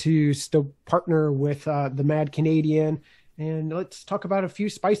happy to still partner with the Mad Canadian. And let's talk about a few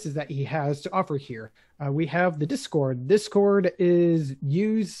spices that he has to offer here. We have the Discord. Discord is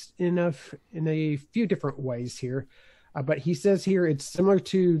used in a few different ways here, but he says here it's similar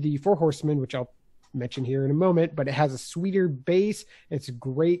to the Four Horsemen, which I'll mention here in a moment, but it has a sweeter base. It's a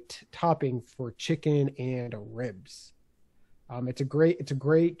great topping for chicken and ribs. It's a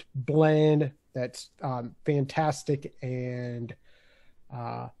great blend that's fantastic and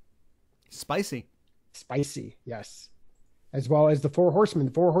Spicy. Spicy, yes. As well as the Four Horsemen.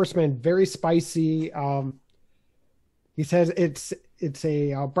 The Four Horsemen, very spicy. He says it's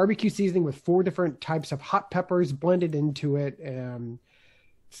a barbecue seasoning with 4 different types of hot peppers blended into it.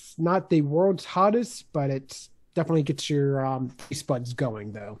 It's not the world's hottest, but it's definitely gets your taste buds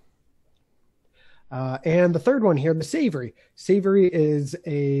going, though. And the third one here, the savory. Savory is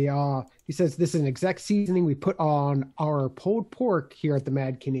he says this is an exact seasoning we put on our pulled pork here at the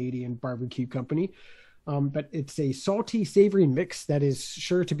Mad Canadian Barbecue Company. But it's a salty, savory mix that is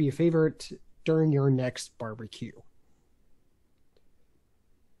sure to be a favorite during your next barbecue.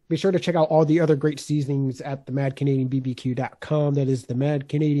 Be sure to check out all the other great seasonings at the madcanadianbbq.com. That is the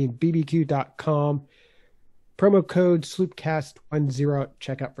madcanadianbbq.com. Promo code SloopCast10 at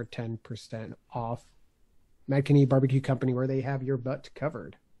checkout for 10% off. Mad Canadian Barbecue Company, where they have your butt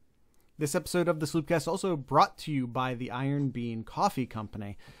covered. This episode of the Sloopcast also brought to you by the Iron Bean Coffee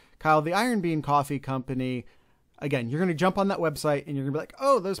Company. Kyle, the Iron Bean Coffee Company, again, you're going to jump on that website and you're going to be like,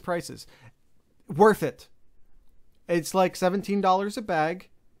 oh, those prices. Worth it. It's like $17 a bag.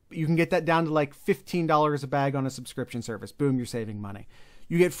 You can get that down to like $15 a bag on a subscription service. Boom, you're saving money.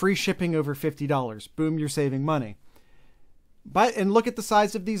 You get free shipping over $50. Boom, you're saving money. And look at the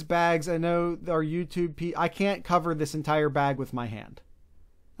size of these bags. I know our YouTube, I can't cover this entire bag with my hand.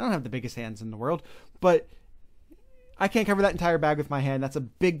 I don't have the biggest hands in the world, but I can't cover that entire bag with my hand. That's a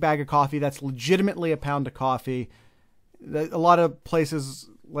big bag of coffee. That's legitimately a pound of coffee. A lot of places,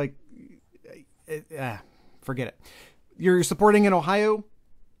 like, forget it. You're supporting an Ohio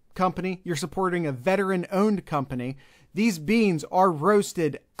company. You're supporting a veteran-owned company. These beans are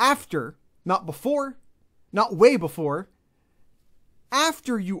roasted after, not before, not way before,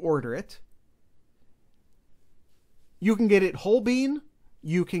 after you order it. You can get it whole bean.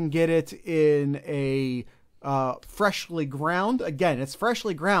 You can get it in a freshly ground. Again, it's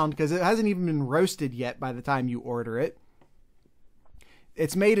freshly ground because it hasn't even been roasted yet by the time you order it.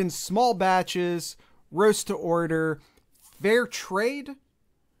 It's made in small batches, roast to order, fair trade,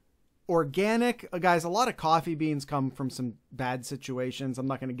 organic. Guys, a lot of coffee beans come from some bad situations. I'm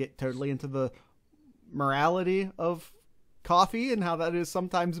not going to get totally into the morality of coffee and how that is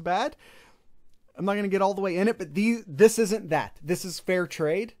sometimes bad. I'm not going to get all the way in it, but this isn't that. This is fair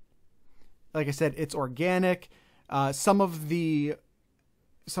trade. Like I said, it's organic. Some of the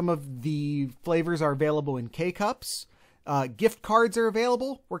flavors are available in K-Cups. Gift cards are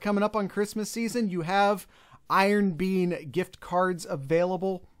available. We're coming up on Christmas season. You have Iron Bean gift cards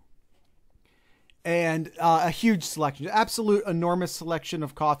available. And a huge selection, absolute enormous selection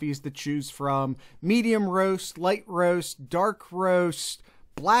of coffees to choose from. Medium roast, light roast, dark roast,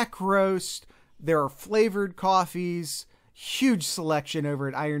 black roast. There are flavored coffees. Huge selection over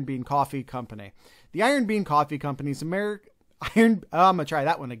at Iron Bean Coffee Company. The Iron Bean Coffee Company's I'm going to try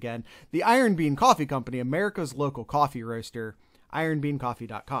that one again. The Iron Bean Coffee Company, America's local coffee roaster,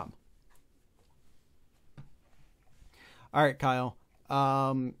 ironbeancoffee.com. All right, Kyle.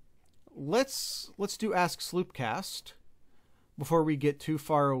 Let's do Ask Sloopcast before we get too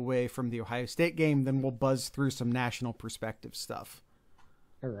far away from the Ohio State game. Then we'll buzz through some national perspective stuff.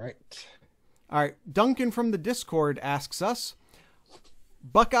 All right. All right. Duncan from the Discord asks us,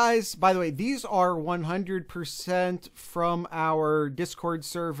 Buckeyes, by the way, these are 100% from our Discord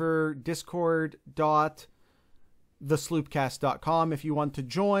server, discord.thesloopcast.com. If you want to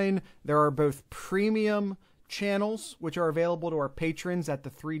join, there are both premium channels, which are available to our patrons at the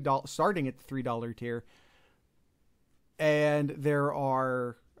 $3, starting at the $3 tier. And there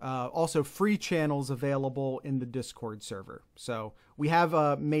are also free channels available in the Discord server. So we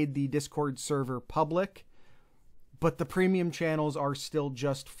have made the Discord server public, but the premium channels are still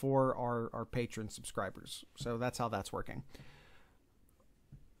just for our patron subscribers. So that's how that's working.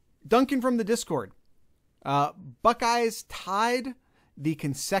 Duncan from the Discord. Buckeyes tied the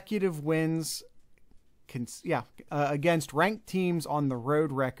consecutive wins against ranked teams on the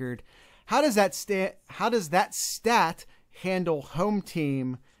road record. How does that stat handle home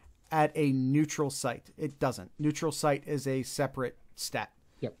team at a neutral site. It doesn't. Neutral site is a separate stat.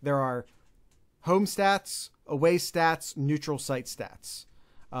 Yep. There are home stats, away stats, neutral site stats.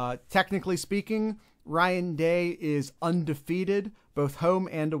 Technically speaking, Ryan Day is undefeated, both home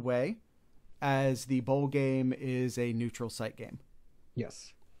and away, as the bowl game is a neutral site game.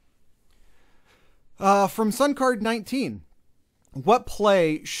 Yes. From Suncard 19, what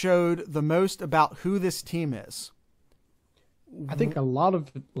play showed the most about who this team is? I think a lot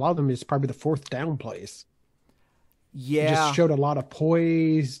of them is probably the fourth down plays. Yeah. It just showed a lot of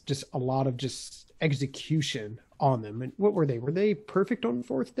poise, just a lot of just execution on them. And what were they? Were they perfect on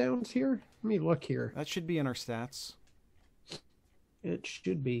fourth downs here? Let me look here. That should be in our stats. It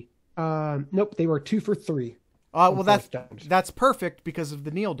should be. Nope, they were 2 for 3. Well, that's perfect because of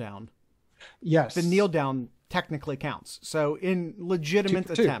the kneel down. Yes. The kneel down technically counts. So in legitimate 2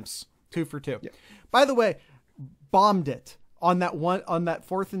 for 2. attempts, 2 for 2. Yep. By the way, bombed it on that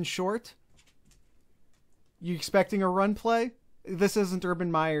 4th and short. You expecting a run play? This isn't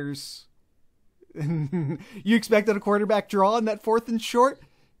Urban Meyer's. You expected a quarterback draw on that 4th and short?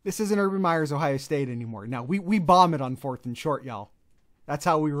 This isn't Urban Meyer's Ohio State anymore. Now we bomb it on 4th and short, y'all. That's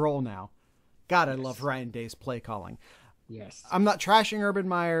how we roll now. God, I love Ryan Day's play calling. Yes. I'm not trashing Urban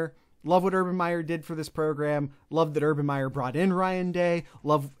Meyer. Love what Urban Meyer did for this program. Love that Urban Meyer brought in Ryan Day.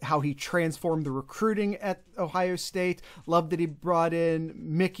 Love how he transformed the recruiting at Ohio State. Love that he brought in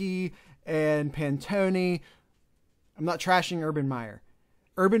Mickey and Pantone. I'm not trashing Urban Meyer.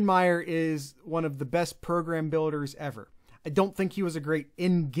 Urban Meyer is one of the best program builders ever. I don't think he was a great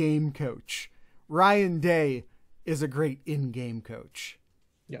in-game coach. Ryan Day is a great in-game coach.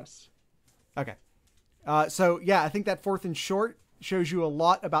 Yes. Okay. So yeah, I think that 4th and short shows you a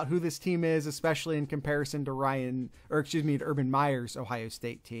lot about who this team is, especially in comparison to to Urban Meyer's Ohio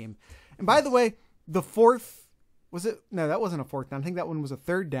State team. And by the way, the 4th, no, that wasn't a 4th down. I think that one was a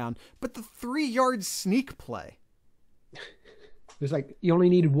 3rd down, but the 3-yard sneak play. It was like, you only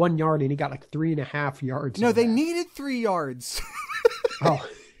needed 1 yard and he got like 3.5 yards. No, they needed 3 yards. Oh,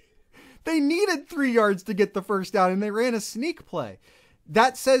 they needed 3 yards to get the first down and they ran a sneak play.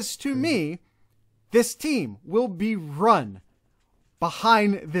 That says to me, this team will be run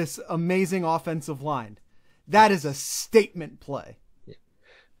behind this amazing offensive line. That is a statement play. Yeah.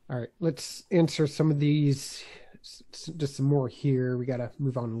 All right, let's answer some of these. Just some more here. We got to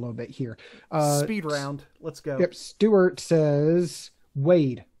move on a little bit here. Speed round. Let's go. Yep. Stewart says,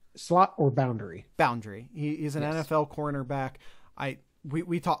 Wade, slot or boundary? Boundary. He's an NFL cornerback. I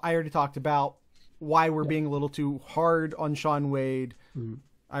already talked about why we're being a little too hard on Shaun Wade. Mm-hmm.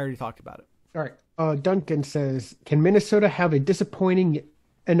 I already talked about it. All right. Duncan says, can Minnesota have a disappointing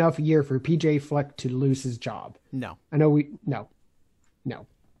enough year for PJ Fleck to lose his job? No. I know no.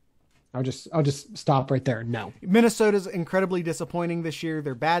 I'll just stop right there. No. Minnesota's incredibly disappointing this year.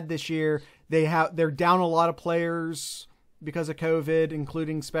 They're bad this year. They're down a lot of players because of COVID,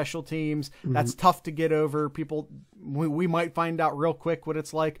 including special teams. Mm-hmm. That's tough to get over. We might find out real quick what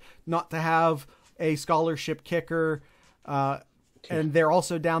it's like not to have a scholarship kicker. And they're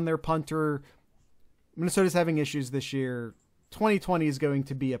also down their punter. Minnesota's having issues this year. 2020 is going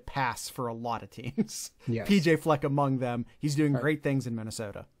to be a pass for a lot of teams. Yes. PJ Fleck among them. He's doing great things in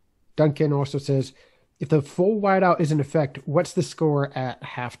Minnesota. Duncan also says, if the full wideout is in effect, what's the score at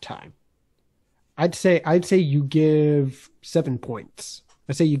halftime? I'd say you give 7 points.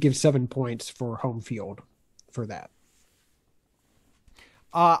 I say you give 7 points for home field for that.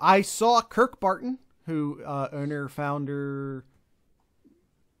 I saw Kirk Barton, who owner, founder,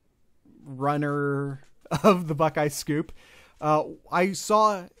 runner of the Buckeye Scoop. I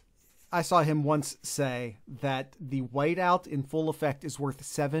saw him once say that the whiteout in full effect is worth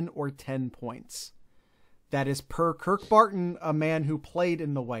 7 or 10 points. That is per Kirk Barton, a man who played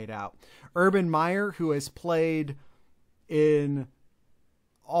in the whiteout. Urban Meyer, who has played in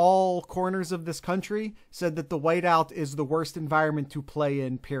all corners of this country, said that the whiteout is the worst environment to play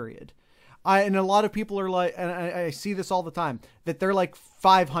in, period. And a lot of people are like, and I see this all the time, that they're like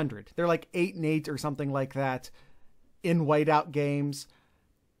 500. They're like 8-8 or something like that in whiteout games.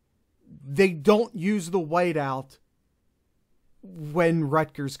 They don't use the whiteout when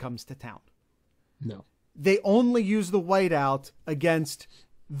Rutgers comes to town. No. They only use the whiteout against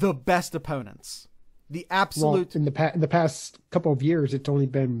the best opponents. The absolute... Well, in the past couple of years, it's only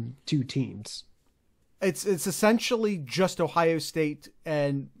been 2 teams. It's essentially just Ohio State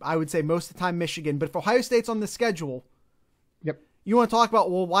and I would say most of the time Michigan. But if Ohio State's on the schedule, yep, you want to talk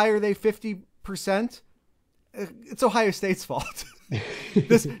about, well, why are they 50%? It's Ohio State's fault.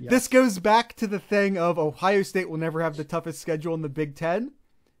 This goes back to the thing of Ohio State will never have the toughest schedule in the Big Ten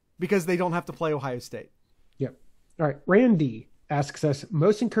because they don't have to play Ohio State. Yep. All right. Randy asks us,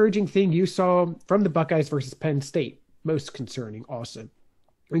 most encouraging thing you saw from the Buckeyes versus Penn State. Most concerning also.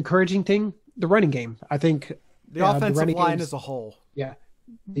 Encouraging thing, the running game. I think the offensive line as a whole. Yeah.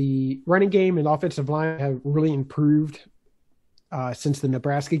 The running game and offensive line have really improved since the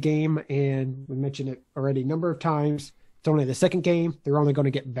Nebraska game. And we mentioned it already a number of times. It's only the second game. They're only going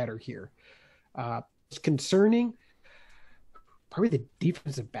to get better here. It's concerning. Probably the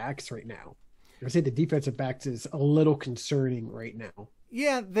defensive backs right now. I would say the defensive backs is a little concerning right now.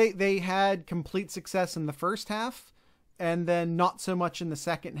 Yeah, they had complete success in the first half and then not so much in the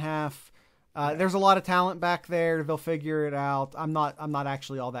second half. There's a lot of talent back there. They'll figure it out. I'm not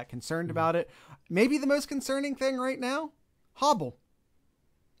actually all that concerned about it. Maybe the most concerning thing right now, Hobble.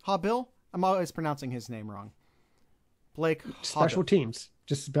 Hobbill? I'm always pronouncing his name wrong. Blake Hobbill. Special teams.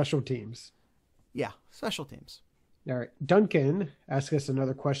 Just special teams. Yeah, special teams. All right. Duncan asks us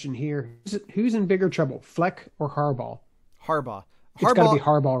another question here. Who's in bigger trouble, Fleck or Harbaugh? Harbaugh. It's got to be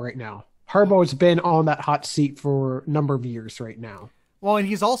Harbaugh right now. Harbaugh's been on that hot seat for a number of years right now. Well, and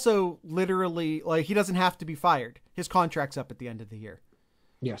he's also literally, like, he doesn't have to be fired. His contract's up at the end of the year.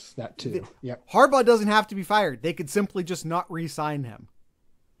 Yes, that too. Yep. Harbaugh doesn't have to be fired. They could simply just not re-sign him.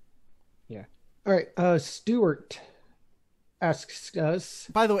 Yeah. All right. Stuart asks us.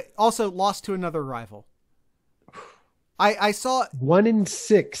 By the way, also lost to another rival. I saw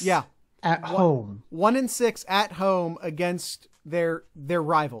 1-6. Yeah. At home. 1-6 at home against their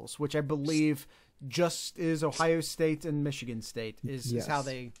rivals, which I believe just is Ohio State and Michigan State is how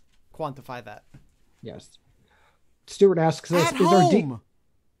they quantify that. Yes. Stuart asks us,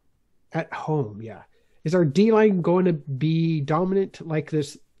 at home, yeah. Is our D-line going to be dominant like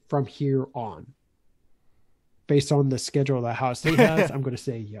this from here on? Based on the schedule that Ohio State has, I'm going to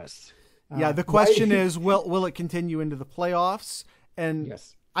say yes. Yeah, the question is, will it continue into the playoffs? And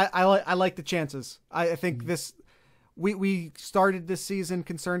yes. I like the chances. I think this... We started this season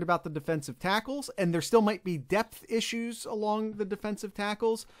concerned about the defensive tackles, and there still might be depth issues along the defensive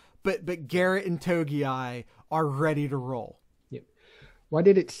tackles, but Garrett and Togiai are ready to roll. Yep. Why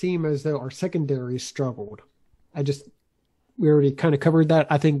did it seem as though our secondary struggled? We already kind of covered that.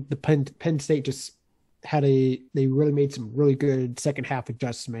 I think the Penn State just they really made some really good second half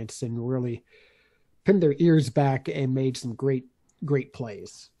adjustments and really pinned their ears back and made some great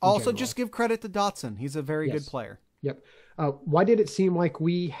plays. Also, just give credit to Dotson. He's a very good player. Yep. Why did it seem like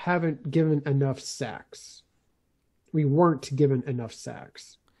we haven't given enough sacks? We weren't given enough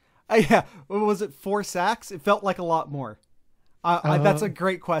sacks. Yeah. What was it? 4 sacks? It felt like a lot more. That's a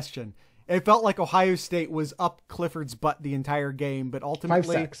great question. It felt like Ohio State was up Clifford's butt the entire game, but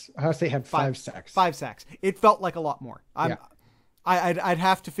ultimately 5 sacks. Ohio State had 5 sacks. 5 sacks. It felt like a lot more. I'd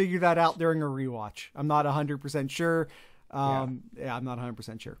have to figure that out during a rewatch. I'm not 100% sure. I'm not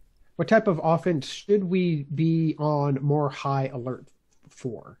 100% sure. What type of offense should we be on more high alert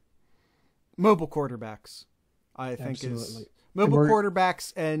for? Mobile quarterbacks, I think. Absolutely. Is mobile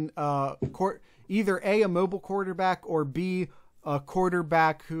quarterbacks and either a mobile quarterback or B, a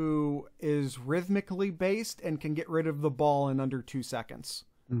quarterback who is rhythmically based and can get rid of the ball in under 2 seconds.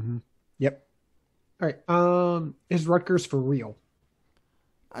 Mm-hmm. Yep. All right. Is Rutgers for real?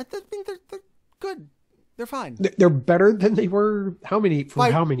 I think they're good. They're fine. They're better than they were how many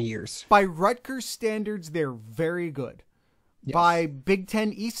years? By Rutgers standards, they're very good. Yes. By Big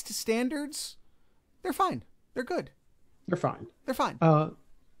Ten East standards, they're fine. They're good. They're fine. They're fine.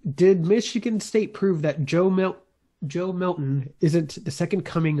 Did Michigan State prove that Joe Milton isn't the second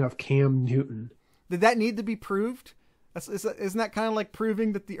coming of Cam Newton? Did that need to be proved? Isn't that kind of like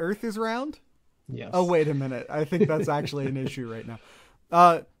proving that the Earth is round? Yes. Oh, wait a minute. I think that's actually an issue right now.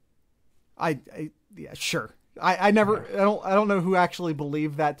 Yeah, sure. I don't know who actually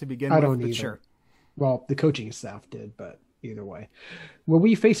believed that to begin with. I don't either. Sure. Well, the coaching staff did, but either way. Will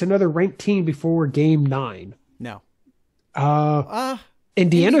we face another ranked team before game 9? No.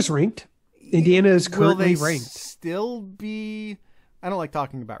 Indiana's ranked. Indiana is currently ranked. Still be? I don't like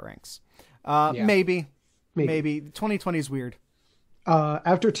talking about ranks. Maybe. 2020 is weird.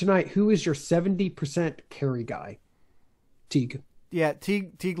 After tonight, who is your 70% carry guy? Teague. Yeah,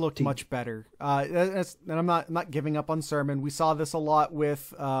 Teague looked much better. And I'm not giving up on Sermon. We saw this a lot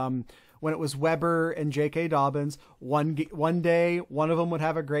with when it was Weber and J.K. Dobbins. One day, one of them would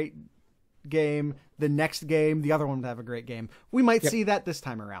have a great game. The next game, the other one would have a great game. We might see that this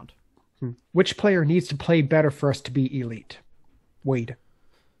time around. Which player needs to play better for us to be elite? Wade.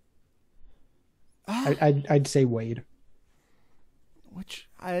 I'd say Wade.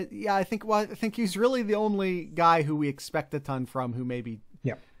 I think he's really the only guy who we expect a ton from who maybe.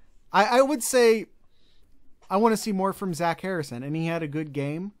 Yeah. I would say I want to see more from Zach Harrison, and he had a good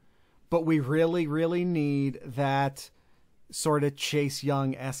game, but we really, really need that sort of Chase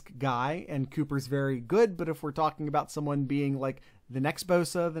Young-esque guy, and Cooper's very good. But if we're talking about someone being like the next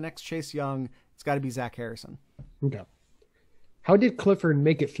Bosa, the next Chase Young, it's got to be Zach Harrison. Okay. How did Clifford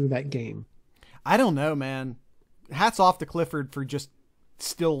make it through that game? I don't know, man. Hats off to Clifford for just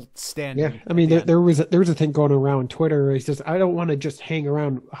still standing. Yeah, I mean, there was a thing going around Twitter. He says, I don't want to just hang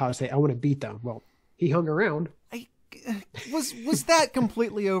around, I want to beat them. Well, he hung around. Was that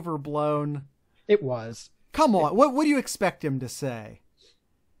completely overblown? It was. Come on. What do you expect him to say?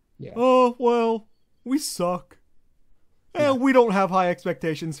 Yeah. Oh, well, we suck. Yeah. We don't have high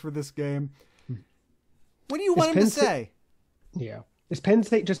expectations for this game. What do you want him to say? Yeah. Is Penn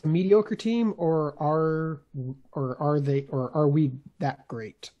State just a mediocre team, or are we that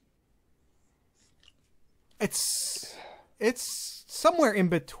great? It's somewhere in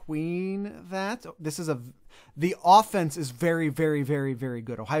between that. The offense is very, very, very, very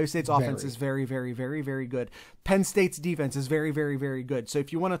good. Ohio State's offense is very, very, very, very good. Penn State's defense is very, very, very good. So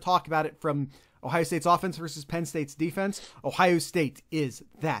if you want to talk about it from Ohio State's offense versus Penn State's defense, Ohio State is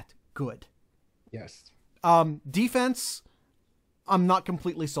that good. Yes. Defense, I'm not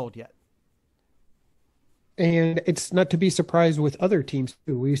completely sold yet. And it's not to be surprised with other teams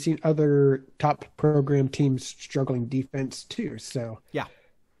too. We've seen other top program teams struggling defense too. So yeah,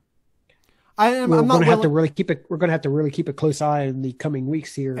 we're going to have to really keep a close eye in the coming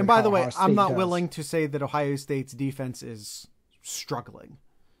weeks here. And by the way, I'm not willing to say that Ohio State's defense is struggling.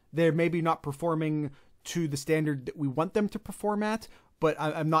 They're maybe not performing to the standard that we want them to perform at, but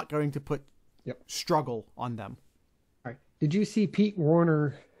I'm not going to put struggle on them. All right. Did you see Pete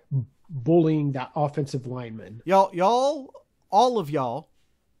Warner bullying that offensive lineman? All of y'all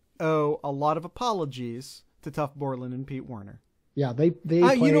owe a lot of apologies to Tough Borland and Pete Warner. Yeah, they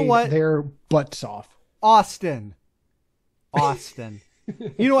played their butts off. Austin.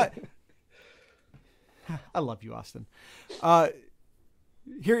 You know what? I love you, Austin.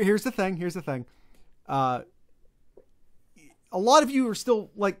 Here's the thing. A lot of you are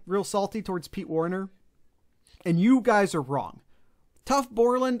still like real salty towards Pete Warner, and you guys are wrong. Tough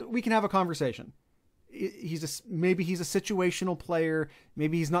Borland, we can have a conversation. Maybe he's a situational player.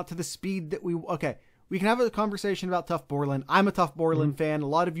 Maybe he's not to the speed that okay. We can have a conversation about Tough Borland. I'm a Tough Borland fan. A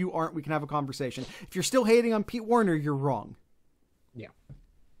lot of you aren't. We can have a conversation. If you're still hating on Pete Warner, you're wrong. Yeah,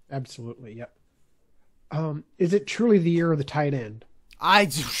 absolutely. Yep. Is it truly the year of the tight end?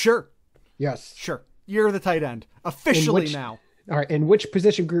 Sure. Yes. Sure. Year of the tight end. Officially now. All right. And which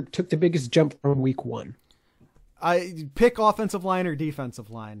position group took the biggest jump from week one? I pick offensive line or defensive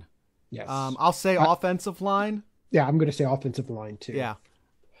line. Yes. I'll say offensive line. Yeah, I'm going to say offensive line too. Yeah.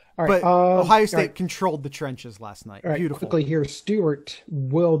 All right. But Ohio State controlled the trenches last night. All right, beautiful. Quickly here, Stewart.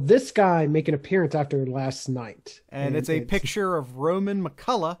 Will this guy make an appearance after last night? And it's a picture of Roman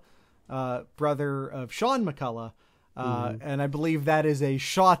McCullough, brother of Sean McCullough. And I believe that is a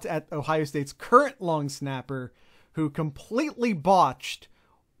shot at Ohio State's current long snapper, who completely botched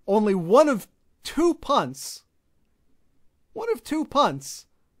only one of two punts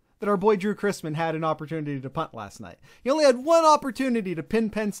that our boy Drew Chrisman had an opportunity to punt last night. He only had one opportunity to pin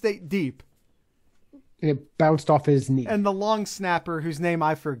Penn State deep. And it bounced off his knee. And the long snapper, whose name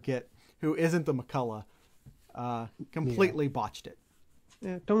I forget, who isn't the McCullough, completely botched it.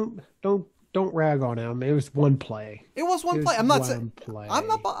 Yeah, don't rag on him. It was one play. It was one play. I'm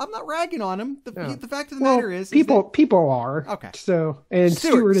not ragging on him. The fact of the matter is people are. Okay. So, and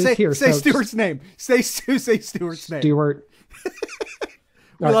Stewart is here. Say Stewart's name. Say Stewart's name. Stewart.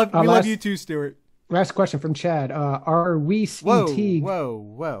 We love you too, Stewart. Last question from Chad. Are we seeing Teague?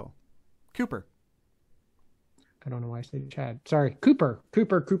 Whoa. Cooper. I don't know why I said Chad. Sorry. Cooper.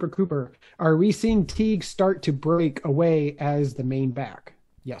 Are we seeing Teague start to break away as the main back?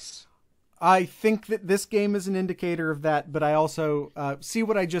 Yes. I think that this game is an indicator of that, but I also see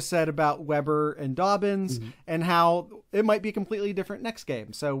what I just said about Weber and Dobbins and how it might be a completely different next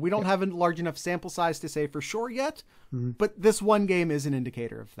game. So we don't have a large enough sample size to say for sure yet, but this one game is an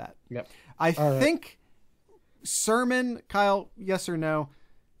indicator of that. Yep. I think Sermon, Kyle, yes or no?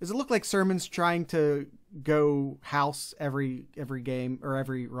 Does it look like Sermon's trying to go house every game or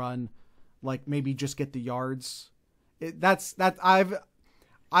every run, like maybe just get the yards?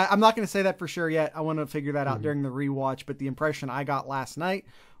 I'm not going to say that for sure yet. I want to figure that out during the rewatch, but the impression I got last night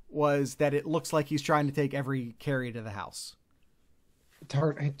was that it looks like he's trying to take every carry to the house. It's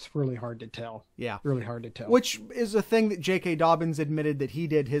hard. It's really hard to tell. Yeah. Really hard to tell. Which is a thing that J.K. Dobbins admitted that he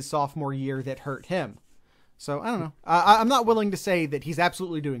did his sophomore year that hurt him. So I don't know. I'm not willing to say that he's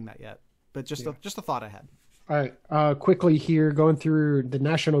absolutely doing that yet, but just a thought I had. All right. Quickly here, going through the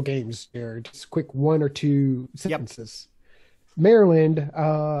national games here, just quick one or two sentences. Maryland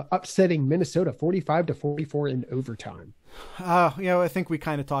upsetting Minnesota 45-44 in overtime. I think we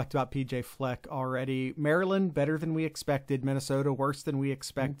kind of talked about PJ Fleck already. Maryland better than we expected. Minnesota worse than we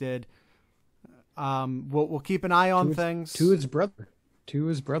expected. We'll keep an eye on things. To his brother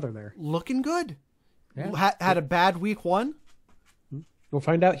there. Looking good. Yeah. Had a bad week one. We'll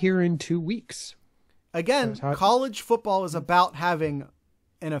find out here in 2 weeks. Again, college football is about having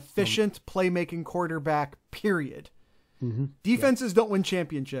an efficient playmaking quarterback, period. Mm-hmm. Defenses don't win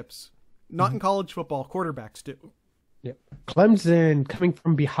championships. Not in college football. Quarterbacks do. Yep. Clemson coming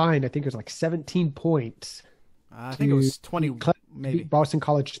from behind, I think it was like 17 points. I think it was 20, maybe. Beat Boston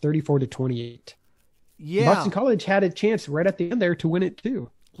College 34-28. Yeah. Boston College had a chance right at the end there to win it too.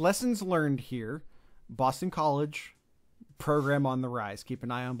 Lessons learned here. Boston College, program on the rise. Keep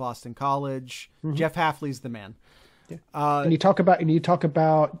an eye on Boston College. Mm-hmm. Jeff Hafley's the man. Yeah. And you talk about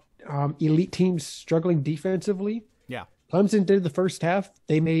elite teams struggling defensively. Yeah. Clemson did the first half.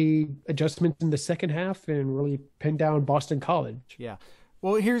 They made adjustments in the second half and really pinned down Boston College. Yeah.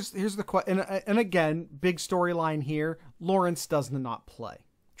 Well, here's the question. And again, big storyline here. Lawrence does not play.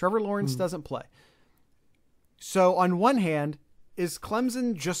 Trevor Lawrence doesn't play. So on one hand, is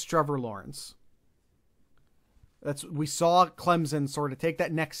Clemson just Trevor Lawrence? We saw Clemson sort of take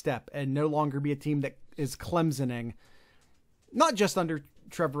that next step and no longer be a team that is Clemsoning. Not just under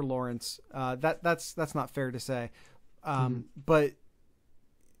Trevor Lawrence. That's not fair to say. But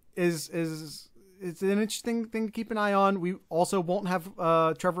it's an interesting thing to keep an eye on. We also won't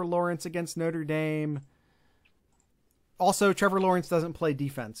have Trevor Lawrence against Notre Dame. Also, Trevor Lawrence doesn't play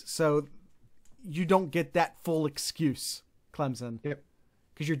defense, so you don't get that full excuse, Clemson. Yep.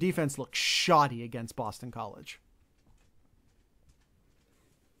 Because your defense looks shoddy against Boston College.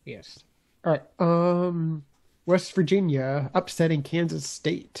 Yes. All right. West Virginia upsetting Kansas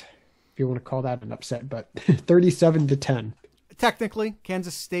State, if you want to call that an upset, but 37-10. Technically,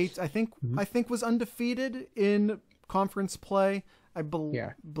 Kansas State, I think was undefeated in conference play. I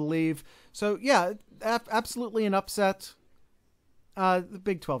believe. So yeah, absolutely an upset. The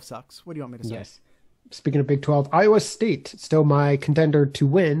Big 12 sucks. What do you want me to say? Yes. Speaking of Big 12, Iowa State still my contender to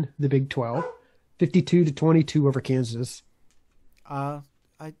win the Big 12, 52-22 over Kansas. I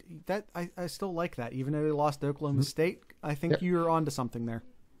still like that, even though they lost to Oklahoma State. I think you're onto something there.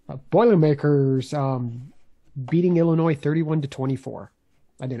 Boilermakers beating Illinois 31-24.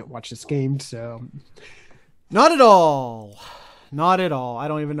 I didn't watch this game, so not at all. Not at all. I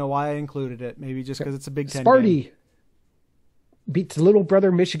don't even know why I included it. Maybe just because it's a Big Ten Sparty game. Beats Little Brother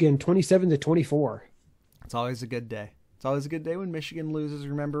Michigan 27-24. It's always a good day. It's always a good day when Michigan loses.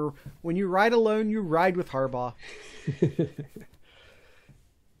 Remember, when you ride alone, you ride with Harbaugh.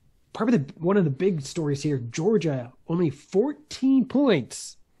 Probably one of the big stories here, Georgia, only 14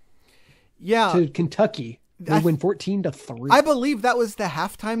 points to Kentucky. They win 14-3. I believe that was the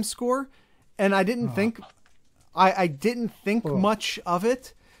halftime score, and I didn't think I didn't think much of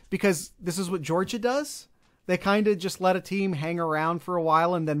it because this is what Georgia does. They kind of just let a team hang around for a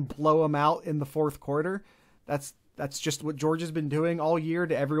while and then blow them out in the fourth quarter. That's just what Georgia's been doing all year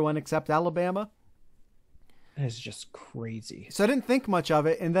to everyone except Alabama. That is just crazy. So I didn't think much of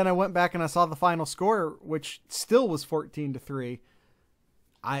it, and then I went back and I saw the final score, which still was 14-3.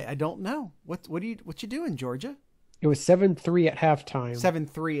 I don't know. What you doing, Georgia? It was 7-3 at halftime.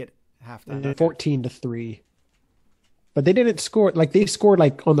 7-3 at halftime. 14-3. But they didn't score. Like, they scored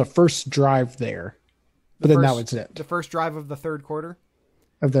like on the first drive there. But then that was it. The first drive of the third quarter?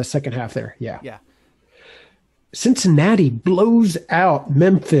 Of the second half there, yeah. Yeah. Cincinnati blows out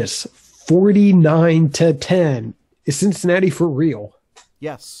Memphis 49-10. Is Cincinnati for real?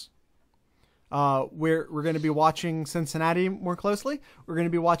 Yes. We're going to be watching Cincinnati more closely. We're going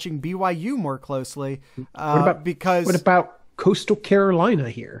to be watching BYU more closely. What about Coastal Carolina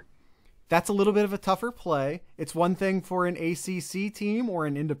here? That's a little bit of a tougher play. It's one thing for an ACC team or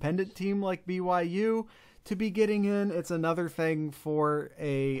an independent team like BYU to be getting in. It's another thing for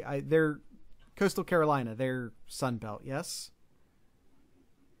they're Coastal Carolina, they're Sun Belt, yes?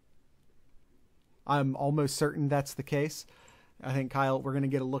 I'm almost certain that's the case. I think Kyle, we're going to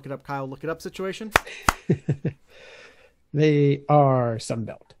get a look it up situation. They are Sun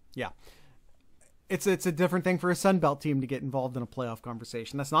Belt. Yeah. It's a different thing for a Sun Belt team to get involved in a playoff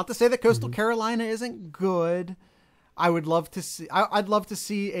conversation. That's not to say that Coastal Carolina isn't good. I'd love to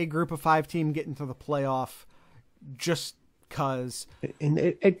see a group of 5 team get into the playoff just cause. And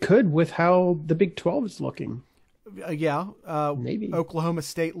it could with how the Big 12 is looking. Maybe. Oklahoma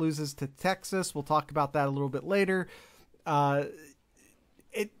State loses to Texas. We'll talk about that a little bit later. The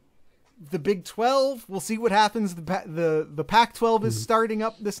Big 12, we'll see what happens. The Pac-12 is starting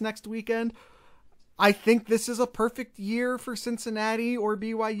up this next weekend. I think this is a perfect year for Cincinnati or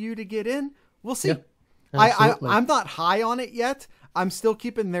BYU to get in. We'll see. Yeah, I'm not high on it yet. I'm still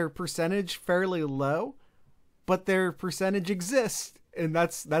keeping their percentage fairly low, but their percentage exists, and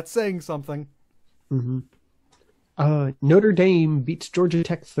that's saying something. Mm-hmm. Notre Dame beats Georgia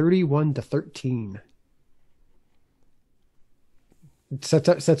Tech 31-13. It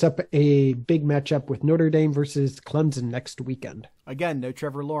sets up a big matchup with Notre Dame versus Clemson next weekend. Again, no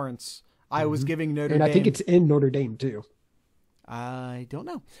Trevor Lawrence. I was giving Notre Dame. And I think it's in Notre Dame too. I don't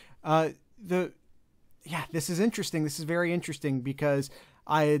know. This is interesting. This is very interesting because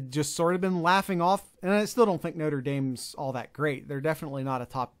I had just sort of been laughing off, and I still don't think Notre Dame's all that great. They're definitely not a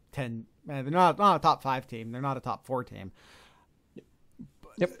top 10. They're not a top 5 team. They're not a top 4 team.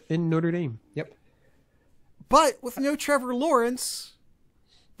 Yep, in Notre Dame. Yep. But with no Trevor Lawrence,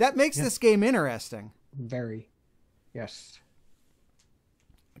 that makes this game interesting. Very. Yes.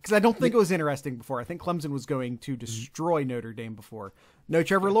 Because I don't think it was interesting before. I think Clemson was going to destroy Notre Dame before. No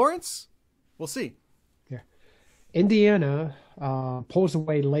Trevor Lawrence? We'll see. Yeah. Indiana pulls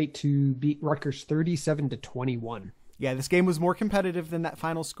away late to beat Rutgers 37-21. Yeah, this game was more competitive than that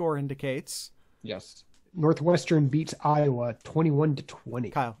final score indicates. Yes. Northwestern beats Iowa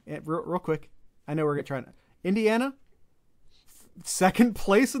 21-20. Kyle, real quick. I know we're trying to... Indiana? Second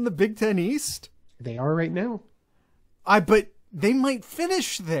place in the Big Ten East? They are right now. But they might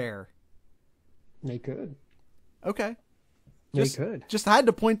finish there. They could. Okay. They could. Just had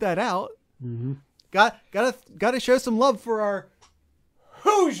to point that out. Mm-hmm. Got to show some love for our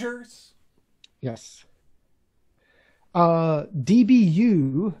Hoosiers. Yes.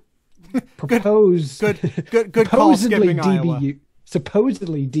 DBU proposed good call skipping Iowa.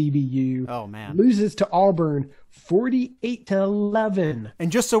 Supposedly DBU loses to Auburn 48-11.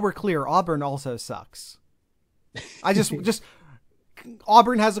 And just so we're clear, Auburn also sucks. I just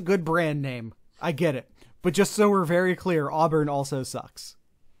Auburn has a good brand name. I get it. But just so we're very clear, Auburn also sucks.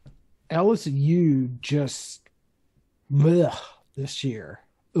 LSU just this year.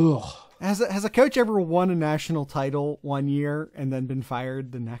 Ugh. Has a coach ever won a national title one year and then been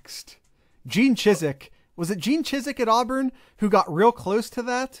fired the next? Gene Chizik. Was it Gene Chizik at Auburn who got real close to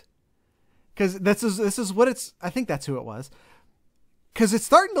that? Because this is what it's... I think that's who it was. Because it's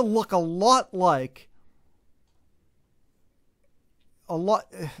starting to look a lot like...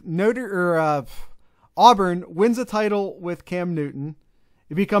 Auburn wins a title with Cam Newton.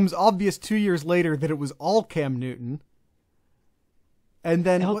 It becomes obvious 2 years later that it was all Cam Newton. And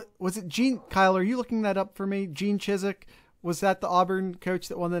then, was it Gene... Kyle, are you looking that up for me? Gene Chizik, was that the Auburn coach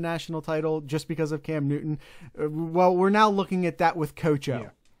that won the national title just because of Cam Newton? Well, we're now looking at that with Coach O.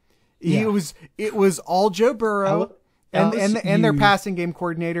 Yeah. It was all Joe Burrow and their passing game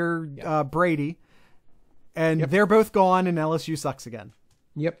coordinator, Brady. And they're both gone, and LSU sucks again.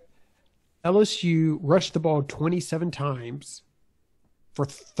 Yep. LSU rushed the ball 27 times for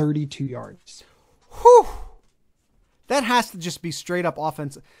 32 yards. Whew! That has to just be straight up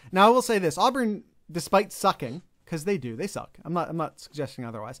offense. Now, I will say this. Auburn, despite sucking, because they suck. I'm not suggesting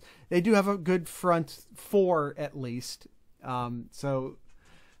otherwise. They do have a good front four, at least. But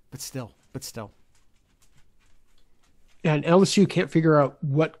still. And LSU can't figure out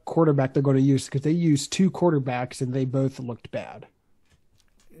what quarterback they're going to use because they used 2 quarterbacks and they both looked bad.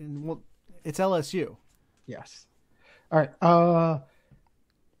 And, well, it's LSU. Yes. All right.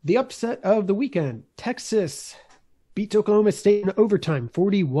 The upset of the weekend. Texas beats Oklahoma State in overtime,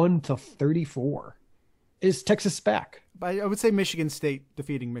 41-34. Is Texas back? I would say Michigan State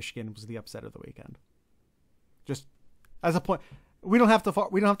defeating Michigan was the upset of the weekend. Just as a point, we don't have to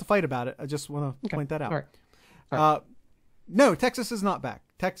fight about it. I just want to point that out. All right. No, Texas is not back.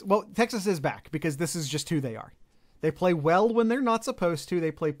 Texas is back because this is just who they are. They play well when they're not supposed to.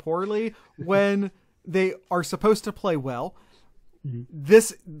 They play poorly when they are supposed to play well. Mm-hmm.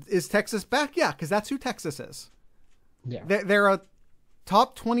 This is Texas back? Yeah, because that's who Texas is. Yeah. They're a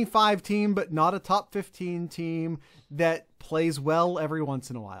top 25 team, but not a top 15 team that plays well every once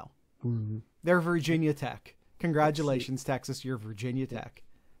in a while. Mm-hmm. They're Virginia Tech. Congratulations, Texas. You're Virginia Tech.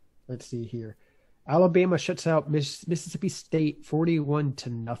 Let's see here. Alabama shuts out Mississippi State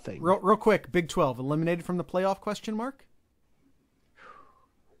 41-0. Real quick, Big 12 eliminated from the playoff ?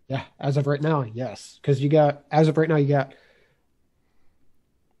 Yeah, as of right now, yes. Because you got right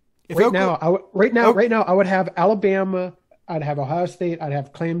now I would have Alabama, I'd have Ohio State, I'd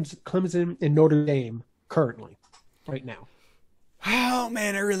have Clemson and Notre Dame currently. Right now. Oh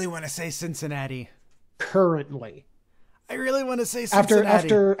man, I really want to say Cincinnati. Currently. I really want to say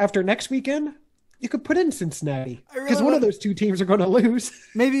Cincinnati. After next weekend, you could put in Cincinnati. Because one of those two teams are going to lose.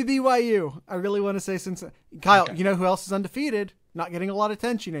 Maybe BYU. I really want to say Cincinnati. Kyle, okay. You know who else is undefeated? Not getting a lot of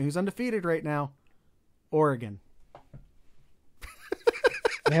attention. You know who's undefeated right now? Oregon.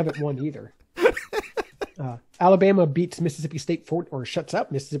 They haven't won either. Alabama beats Mississippi State shuts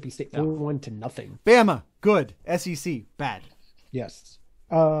out Mississippi State 41 to nothing. Bama, good. SEC, bad. Yes.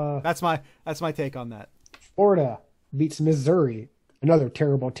 That's my take on that. Florida beats Missouri, another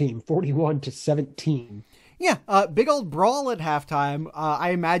terrible team, 41 to 17. Yeah, big old brawl at halftime. I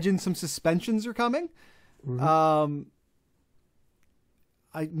imagine some suspensions are coming. Mm-hmm.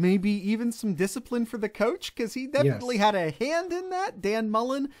 Maybe even some discipline for the coach, because he definitely had a hand in that. Dan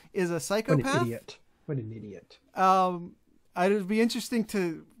Mullen is a psychopath. What an idiot. It would be interesting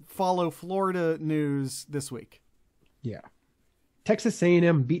to follow Florida news this week. Yeah. Texas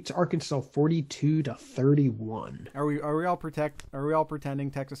A&M beats Arkansas 42 to 31. Are we all pretending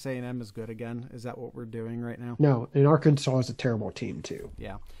Texas A&M is good again? Is that what we're doing right now? No, and Arkansas is a terrible team too.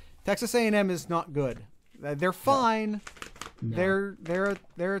 Yeah. Texas A&M is not good. They're fine. No.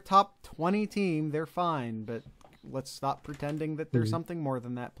 They're a top 20 team. They're fine, but let's stop pretending that there's something more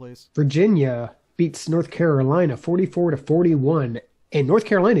than that, please. Virginia beats North Carolina 44 to 41. And North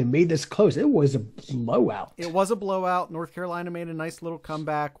Carolina made this close. It was a blowout. It was a blowout. North Carolina made a nice little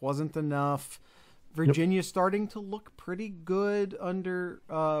comeback. Wasn't enough. Virginia's starting to look pretty good under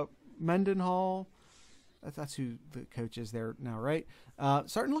Mendenhall. That's who the coach is there now, right?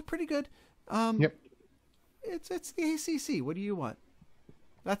 Starting to look pretty good. Yep. It's the ACC. What do you want?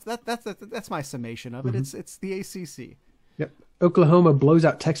 That's my summation of it. Mm-hmm. It's the ACC. Yep. Oklahoma blows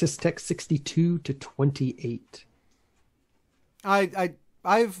out Texas Tech 62 to 28.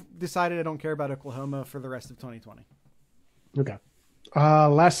 I've decided I don't care about Oklahoma for the rest of 2020. Okay.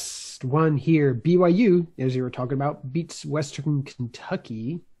 Last one here. BYU, as you were talking about, beats Western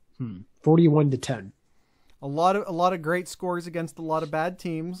Kentucky 41 to 10. A lot of great scores against a lot of bad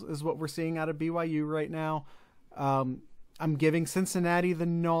teams is what we're seeing out of BYU right now. I'm giving Cincinnati the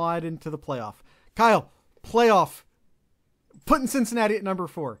nod into the playoff. Kyle, playoff. Putting Cincinnati at number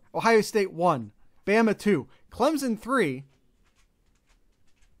 4. Ohio State 1. Bama 2. Clemson 3.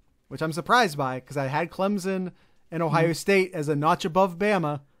 Which I'm surprised by, because I had Clemson and Ohio State as a notch above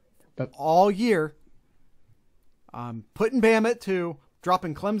Bama all year. I'm putting Bama at 2,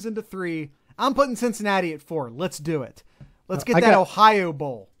 dropping Clemson to 3. I'm putting Cincinnati at 4. Let's do it. Let's get that Ohio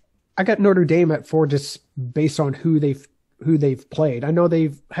Bowl. I got Notre Dame at 4 just based on who they've played. I know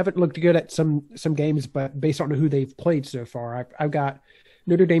haven't looked good at some games, but based on who they've played so far, I've got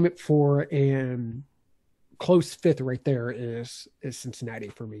Notre Dame at 4 and close 5th right there is Cincinnati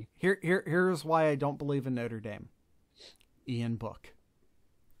for me. Here's why I don't believe in Notre Dame. Ian Book.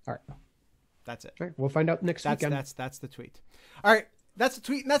 All right. That's it. All right. We'll find out next weekend. That's the tweet. All right. That's the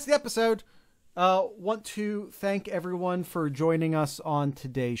tweet and that's the episode. Want to thank everyone for joining us on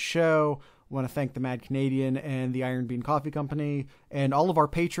today's show. Want to thank the Mad Canadian and the Iron Bean Coffee Company and all of our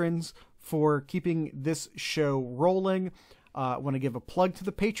patrons for keeping this show rolling. Want to give a plug to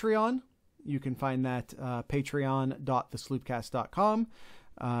the Patreon. You can find that patreon.thesloopcast.com.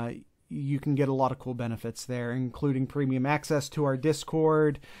 You can get a lot of cool benefits there, including premium access to our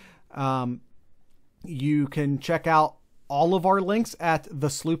Discord. You can check out all of our links at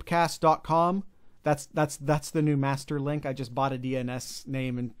thesloopcast.com. That's the new master link. I just bought a DNS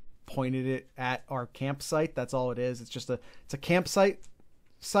name and pointed it at our campsite. That's all it is. It's a campsite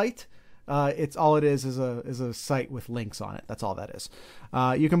site. It's all it is a site with links on it. That's all that is.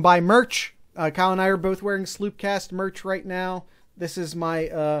 You can buy merch. Kyle and I are both wearing Sloopcast merch right now. This is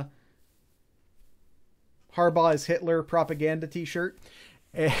my Harbaugh is Hitler propaganda t-shirt.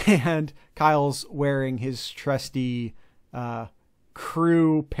 And Kyle's wearing his trusty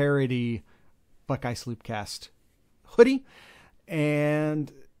crew parody Buckeye Sloopcast hoodie.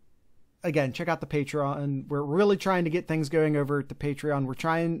 And again, check out the Patreon. We're really trying to get things going over at the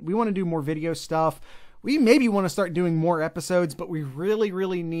Patreon. We want to do more video stuff. We maybe want to start doing more episodes, but we really,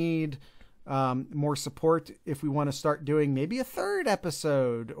 really need more support if we want to start doing maybe a 3rd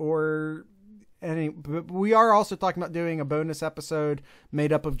episode or but we are also talking about doing a bonus episode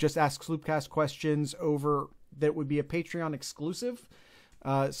made up of just Ask Sloopcast questions that would be a Patreon exclusive.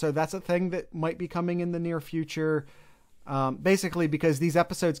 So that's a thing that might be coming in the near future. Basically because these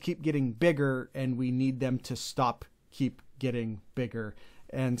episodes keep getting bigger and we need them to keep getting bigger.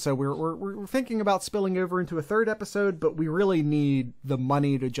 And so we're thinking about spilling over into a 3rd episode, but we really need the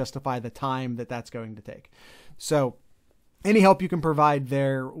money to justify the time that's going to take. So any help you can provide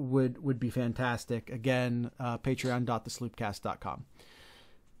there would be fantastic. Again, patreon.thesloopcast.com.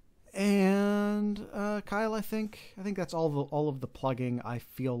 And Kyle, I think that's all of the plugging I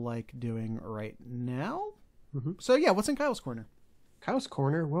feel like doing right now. Mm-hmm. So yeah, what's in Kyle's Corner? Kyle's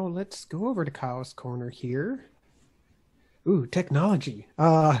Corner. Well, let's go over to Kyle's Corner here. Ooh, technology.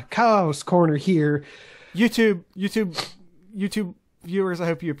 Kyle's Corner here. YouTube viewers, I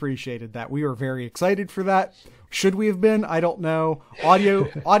hope you appreciated that. We were very excited for that. Should we have been? I don't know.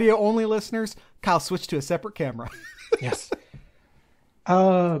 Audio only listeners, Kyle switched to a separate camera. Yes.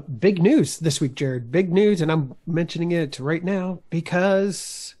 Big news this week, Jared. Big news, and I'm mentioning it right now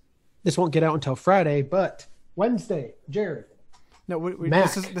because this won't get out until Friday, but Wednesday, Jared. No,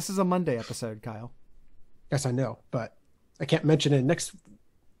 this is a Monday episode, Kyle. Yes, I know, but I can't mention it next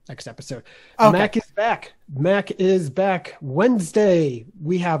episode. Okay. Mac is back Wednesday.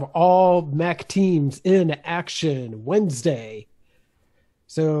 We have all Mac teams in action Wednesday.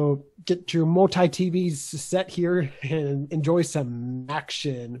 So get your multi-TVs set here and enjoy some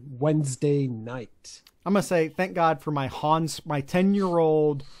action Wednesday night. I'm going to say thank God for my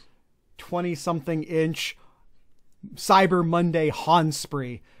 10-year-old 20-something inch Cyber Monday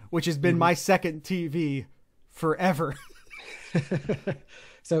Hanspree, which has been my second TV forever.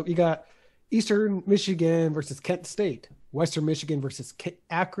 So you got Eastern Michigan versus Kent State, Western Michigan versus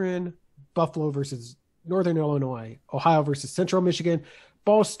Akron, Buffalo versus Northern Illinois, Ohio versus Central Michigan,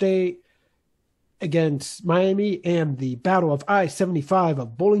 Ball State against Miami, and the Battle of I-75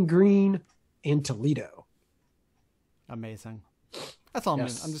 of Bowling Green and Toledo. Amazing. That's all.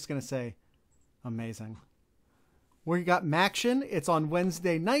 Yes. I'm just going to say amazing. We got Maction. It's on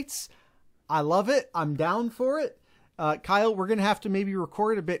Wednesday nights. I love it. I'm down for it. Kyle, we're going to have to maybe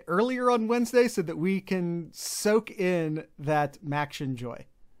record a bit earlier on Wednesday so that we can soak in that Maction joy.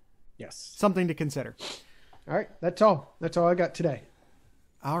 Yes. Something to consider. All right. That's all I got today.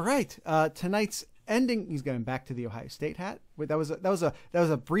 All right. Tonight's ending. He's going back to the Ohio State hat. Wait, that was a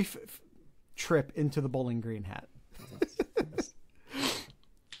brief trip into the Bowling Green hat.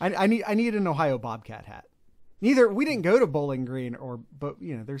 I need an Ohio Bobcat hat. We didn't go to Bowling Green but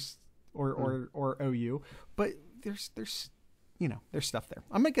there's OU, but there's stuff there.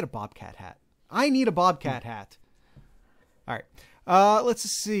 I'm gonna get a Bobcat hat. I need a Bobcat hat. All right. Let's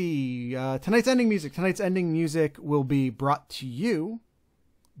see. Tonight's ending music will be brought to you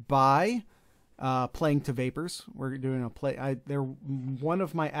by Playing to Vapors. We're doing a play. They're one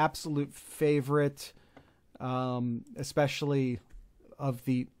of my absolute favorite, especially of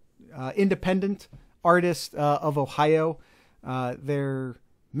the independent artist of Ohio. They're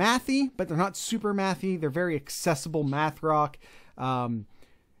mathy, but they're not super mathy. They're very accessible math rock. I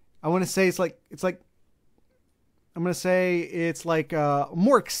want to say it's like a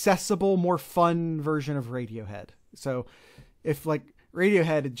more accessible, more fun version of Radiohead. So if like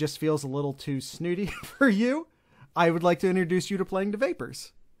Radiohead, it just feels a little too snooty for you, I would like to introduce you to Playing to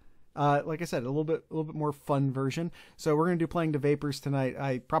Vapors. Like I said, a little bit more fun version. So we're going to do Playing to Vapors tonight.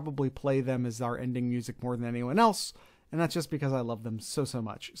 I probably play them as our ending music more than anyone else. And that's just because I love them so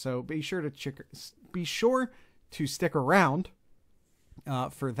much. So be sure to stick around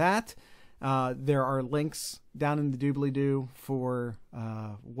for that. There are links down in the doobly-doo for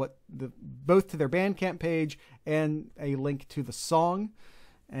both to their Bandcamp page and a link to the song.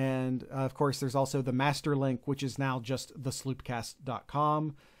 And of course, there's also the master link, which is now just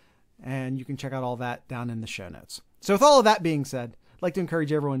thesloopcast.com. And you can check out all that down in the show notes. So with all of that being said, I'd like to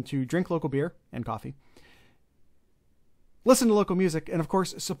encourage everyone to drink local beer and coffee, listen to local music, and of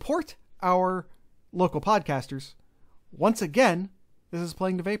course, support our local podcasters. Once again, this is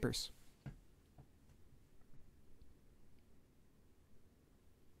Playing to Vapors.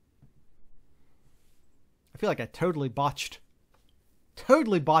 I feel like I totally botched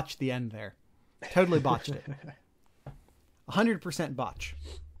the end there. Totally botched it. 100% botch.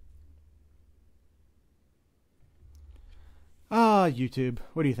 YouTube.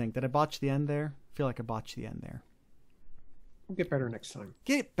 What do you think? Did I botch the end there? I feel like I botched the end there. We'll get better next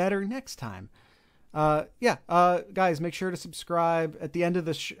time. Guys, make sure to subscribe. At the end of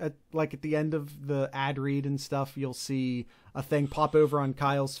at the end of the ad read and stuff, you'll see a thing pop over on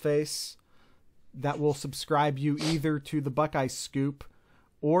Kyle's face that will subscribe you either to the Buckeye Scoop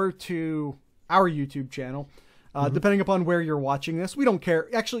or to our YouTube channel, depending upon where you're watching this. We don't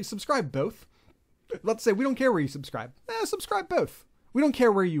care. Actually, subscribe both. Let's say we don't care where you subscribe. Subscribe both. We don't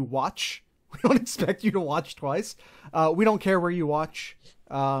care where you watch. We don't expect you to watch twice. We don't care where you watch.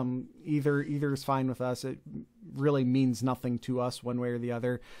 Either is fine with us. It really means nothing to us one way or the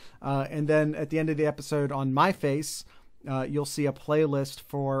other. And then at the end of the episode on my face, you'll see a playlist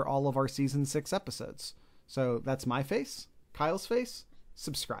for all of our season 6 episodes. So that's my face, Kyle's face.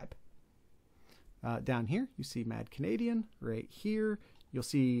 Subscribe. Down here, you see Mad Canadian. Right here, you'll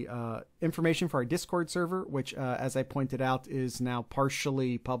see information for our Discord server, which, as I pointed out, is now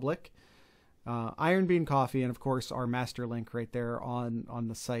partially public. Iron Bean Coffee, and of course our master link right there on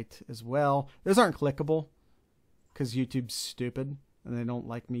the site as well. Those aren't clickable because YouTube's stupid and they don't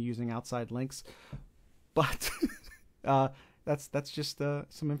like me using outside links. But that's just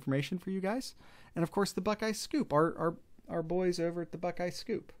some information for you guys. And of course, the Buckeye Scoop, our boys over at the Buckeye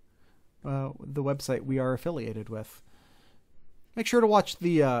Scoop, the website we are affiliated with. Make sure to watch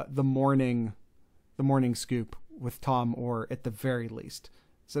the morning scoop with Tom Orr at the very least.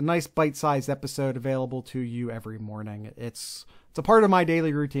 It's a nice bite-sized episode available to you every morning. It's a part of my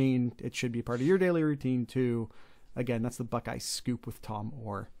daily routine. It should be a part of your daily routine too. Again, that's the Buckeye Scoop with Tom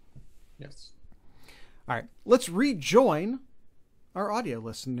Orr. Yes. All right, let's rejoin our audio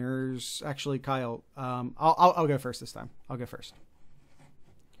listeners. Actually, Kyle, I'll go first this time. I'll go first.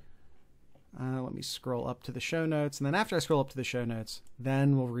 Let me scroll up to the show notes, and then after I scroll up to the show notes,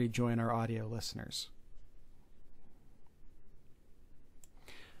 then we'll rejoin our audio listeners.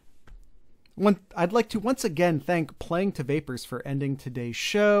 I'd like to once again thank Playing to Vapors for ending today's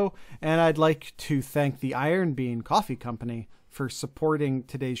show, and I'd like to thank the Iron Bean Coffee Company for supporting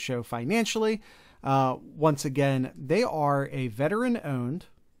today's show financially. Once again, they are a veteran-owned,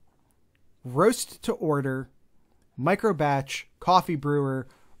 roast-to-order, micro-batch coffee brewer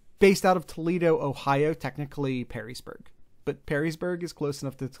based out of Toledo, Ohio, technically Perrysburg. But Perrysburg is close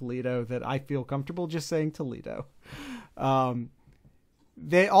enough to Toledo that I feel comfortable just saying Toledo. All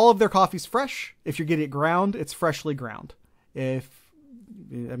of their coffee's fresh. If you're getting it ground, it's freshly ground.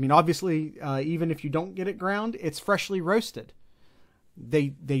 Obviously, even if you don't get it ground, it's freshly roasted. They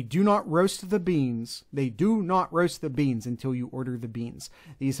do not roast the beans. They do not roast the beans until you order the beans.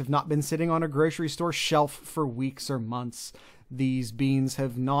 These have not been sitting on a grocery store shelf for weeks or months. These beans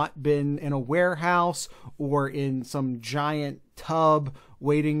have not been in a warehouse or in some giant tub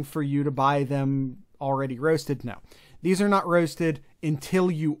waiting for you to buy them already roasted. No, these are not roasted until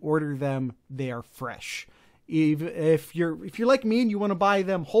you order them. They are fresh. If you're like me and you want to buy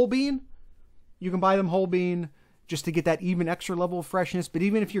them whole bean, you can buy them whole bean just to get that even extra level of freshness. But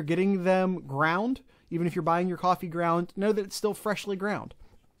even if you're getting them ground, even if you're buying your coffee ground, know that it's still freshly ground.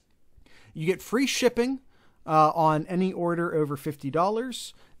 You get free shipping on any order over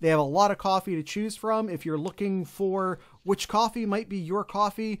 $50. They have a lot of coffee to choose from. If you're looking for which coffee might be your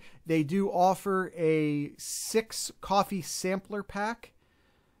coffee, they do offer a 6 coffee sampler pack.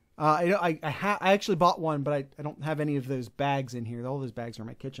 I actually bought one, but I don't have any of those bags in here. All those bags are in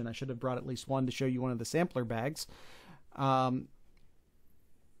my kitchen. I should have brought at least one to show you one of the sampler bags.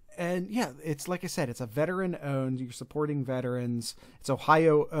 And yeah, it's like I said, it's a veteran owned. You're supporting veterans. It's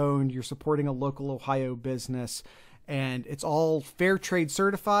Ohio owned. You're supporting a local Ohio business, and it's all fair trade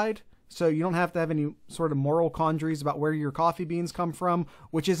certified. So you don't have to have any sort of moral quandaries about where your coffee beans come from,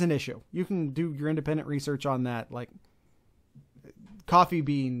 which is an issue. You can do your independent research on that. Like coffee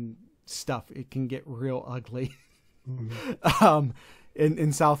bean stuff, it can get real ugly. Mm-hmm.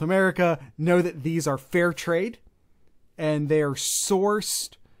 In South America, know that these are fair trade, and they are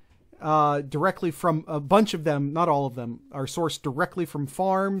sourced directly from a bunch of them. Not all of them are sourced directly from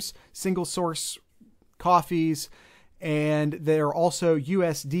farms, single source coffees, and they're also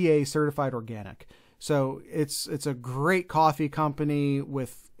USDA certified organic. So it's a great coffee company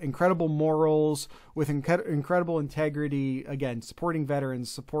with incredible morals, with incredible integrity. Again, supporting veterans,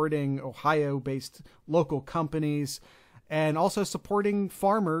 supporting Ohio-based local companies, and also supporting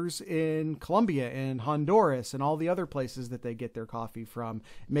farmers in Colombia and Honduras and all the other places that they get their coffee from,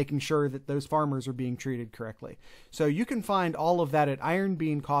 making sure that those farmers are being treated correctly. So you can find all of that at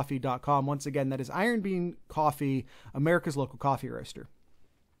ironbeancoffee.com. Once again, that is Iron Bean Coffee, America's local coffee roaster.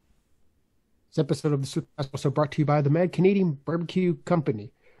 This episode of the Super is also brought to you by the Mad Canadian Barbecue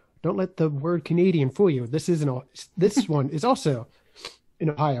Company. Don't let the word Canadian fool you. This one is also an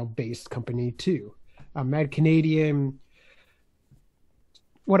Ohio-based company too. Mad Canadian.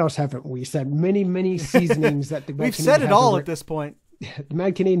 What else haven't we said? Many seasonings that the we've said it all at this point. The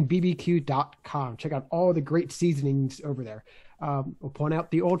MadCanadianBBQ.com. Check out all the great seasonings over there. We'll point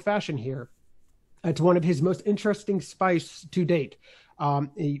out the old fashioned here. It's one of his most interesting spice to date.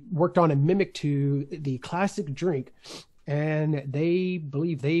 He worked on a mimic to the classic drink, and they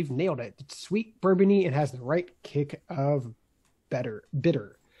believe they've nailed it. It's sweet, bourbony, and has the right kick of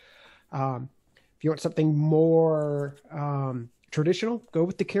bitter. If you want something more traditional, go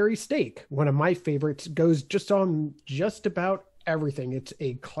with the Kerry steak. One of my favorites, goes on just about everything. It's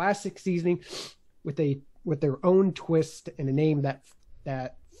a classic seasoning with their own twist and a name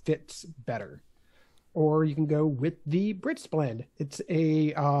that fits better. Or you can go with the Brits blend. It's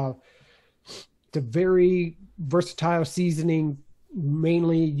a very versatile seasoning,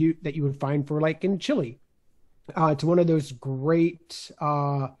 mainly that you would find for like in chili. It's one of those great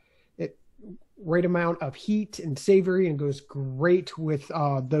right amount of heat and savory, and goes great with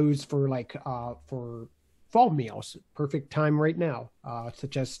those for fall meals. Perfect time right now,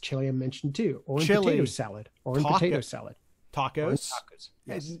 such as chili I mentioned too, or in potato salad, or in potato salad. Tacos.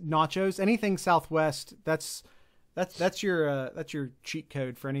 Yes. Nachos, anything Southwest. That's your cheat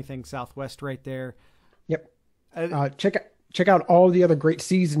code for anything Southwest right there. Yep. Check out all the other great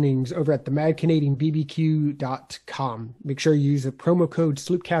seasonings over at the madcanadianbbq.com. Make sure you use the promo code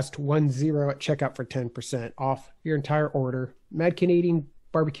SloopCast10 at checkout for 10% off your entire order. Mad Canadian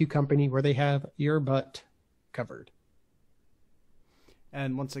Barbecue Company, where they have your butt covered.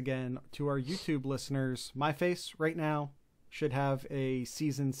 And once again, to our YouTube listeners, my face right now should have a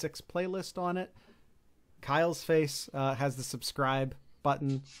season 6 playlist on it. Kyle's face has the subscribe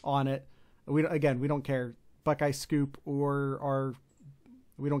button on it. We don't care. Buckeye Scoop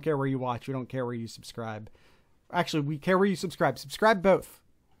we don't care where you watch. We don't care where you subscribe. Actually, we care where you subscribe. Subscribe both,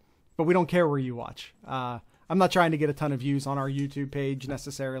 but we don't care where you watch. I'm not trying to get a ton of views on our YouTube page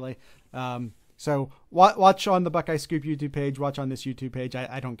necessarily. So watch on the Buckeye Scoop YouTube page, watch on this YouTube page.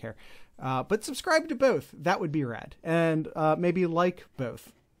 I don't care. But subscribe to both. That would be rad. And maybe like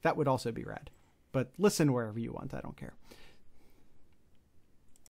both. That would also be rad. But listen wherever you want. I don't care.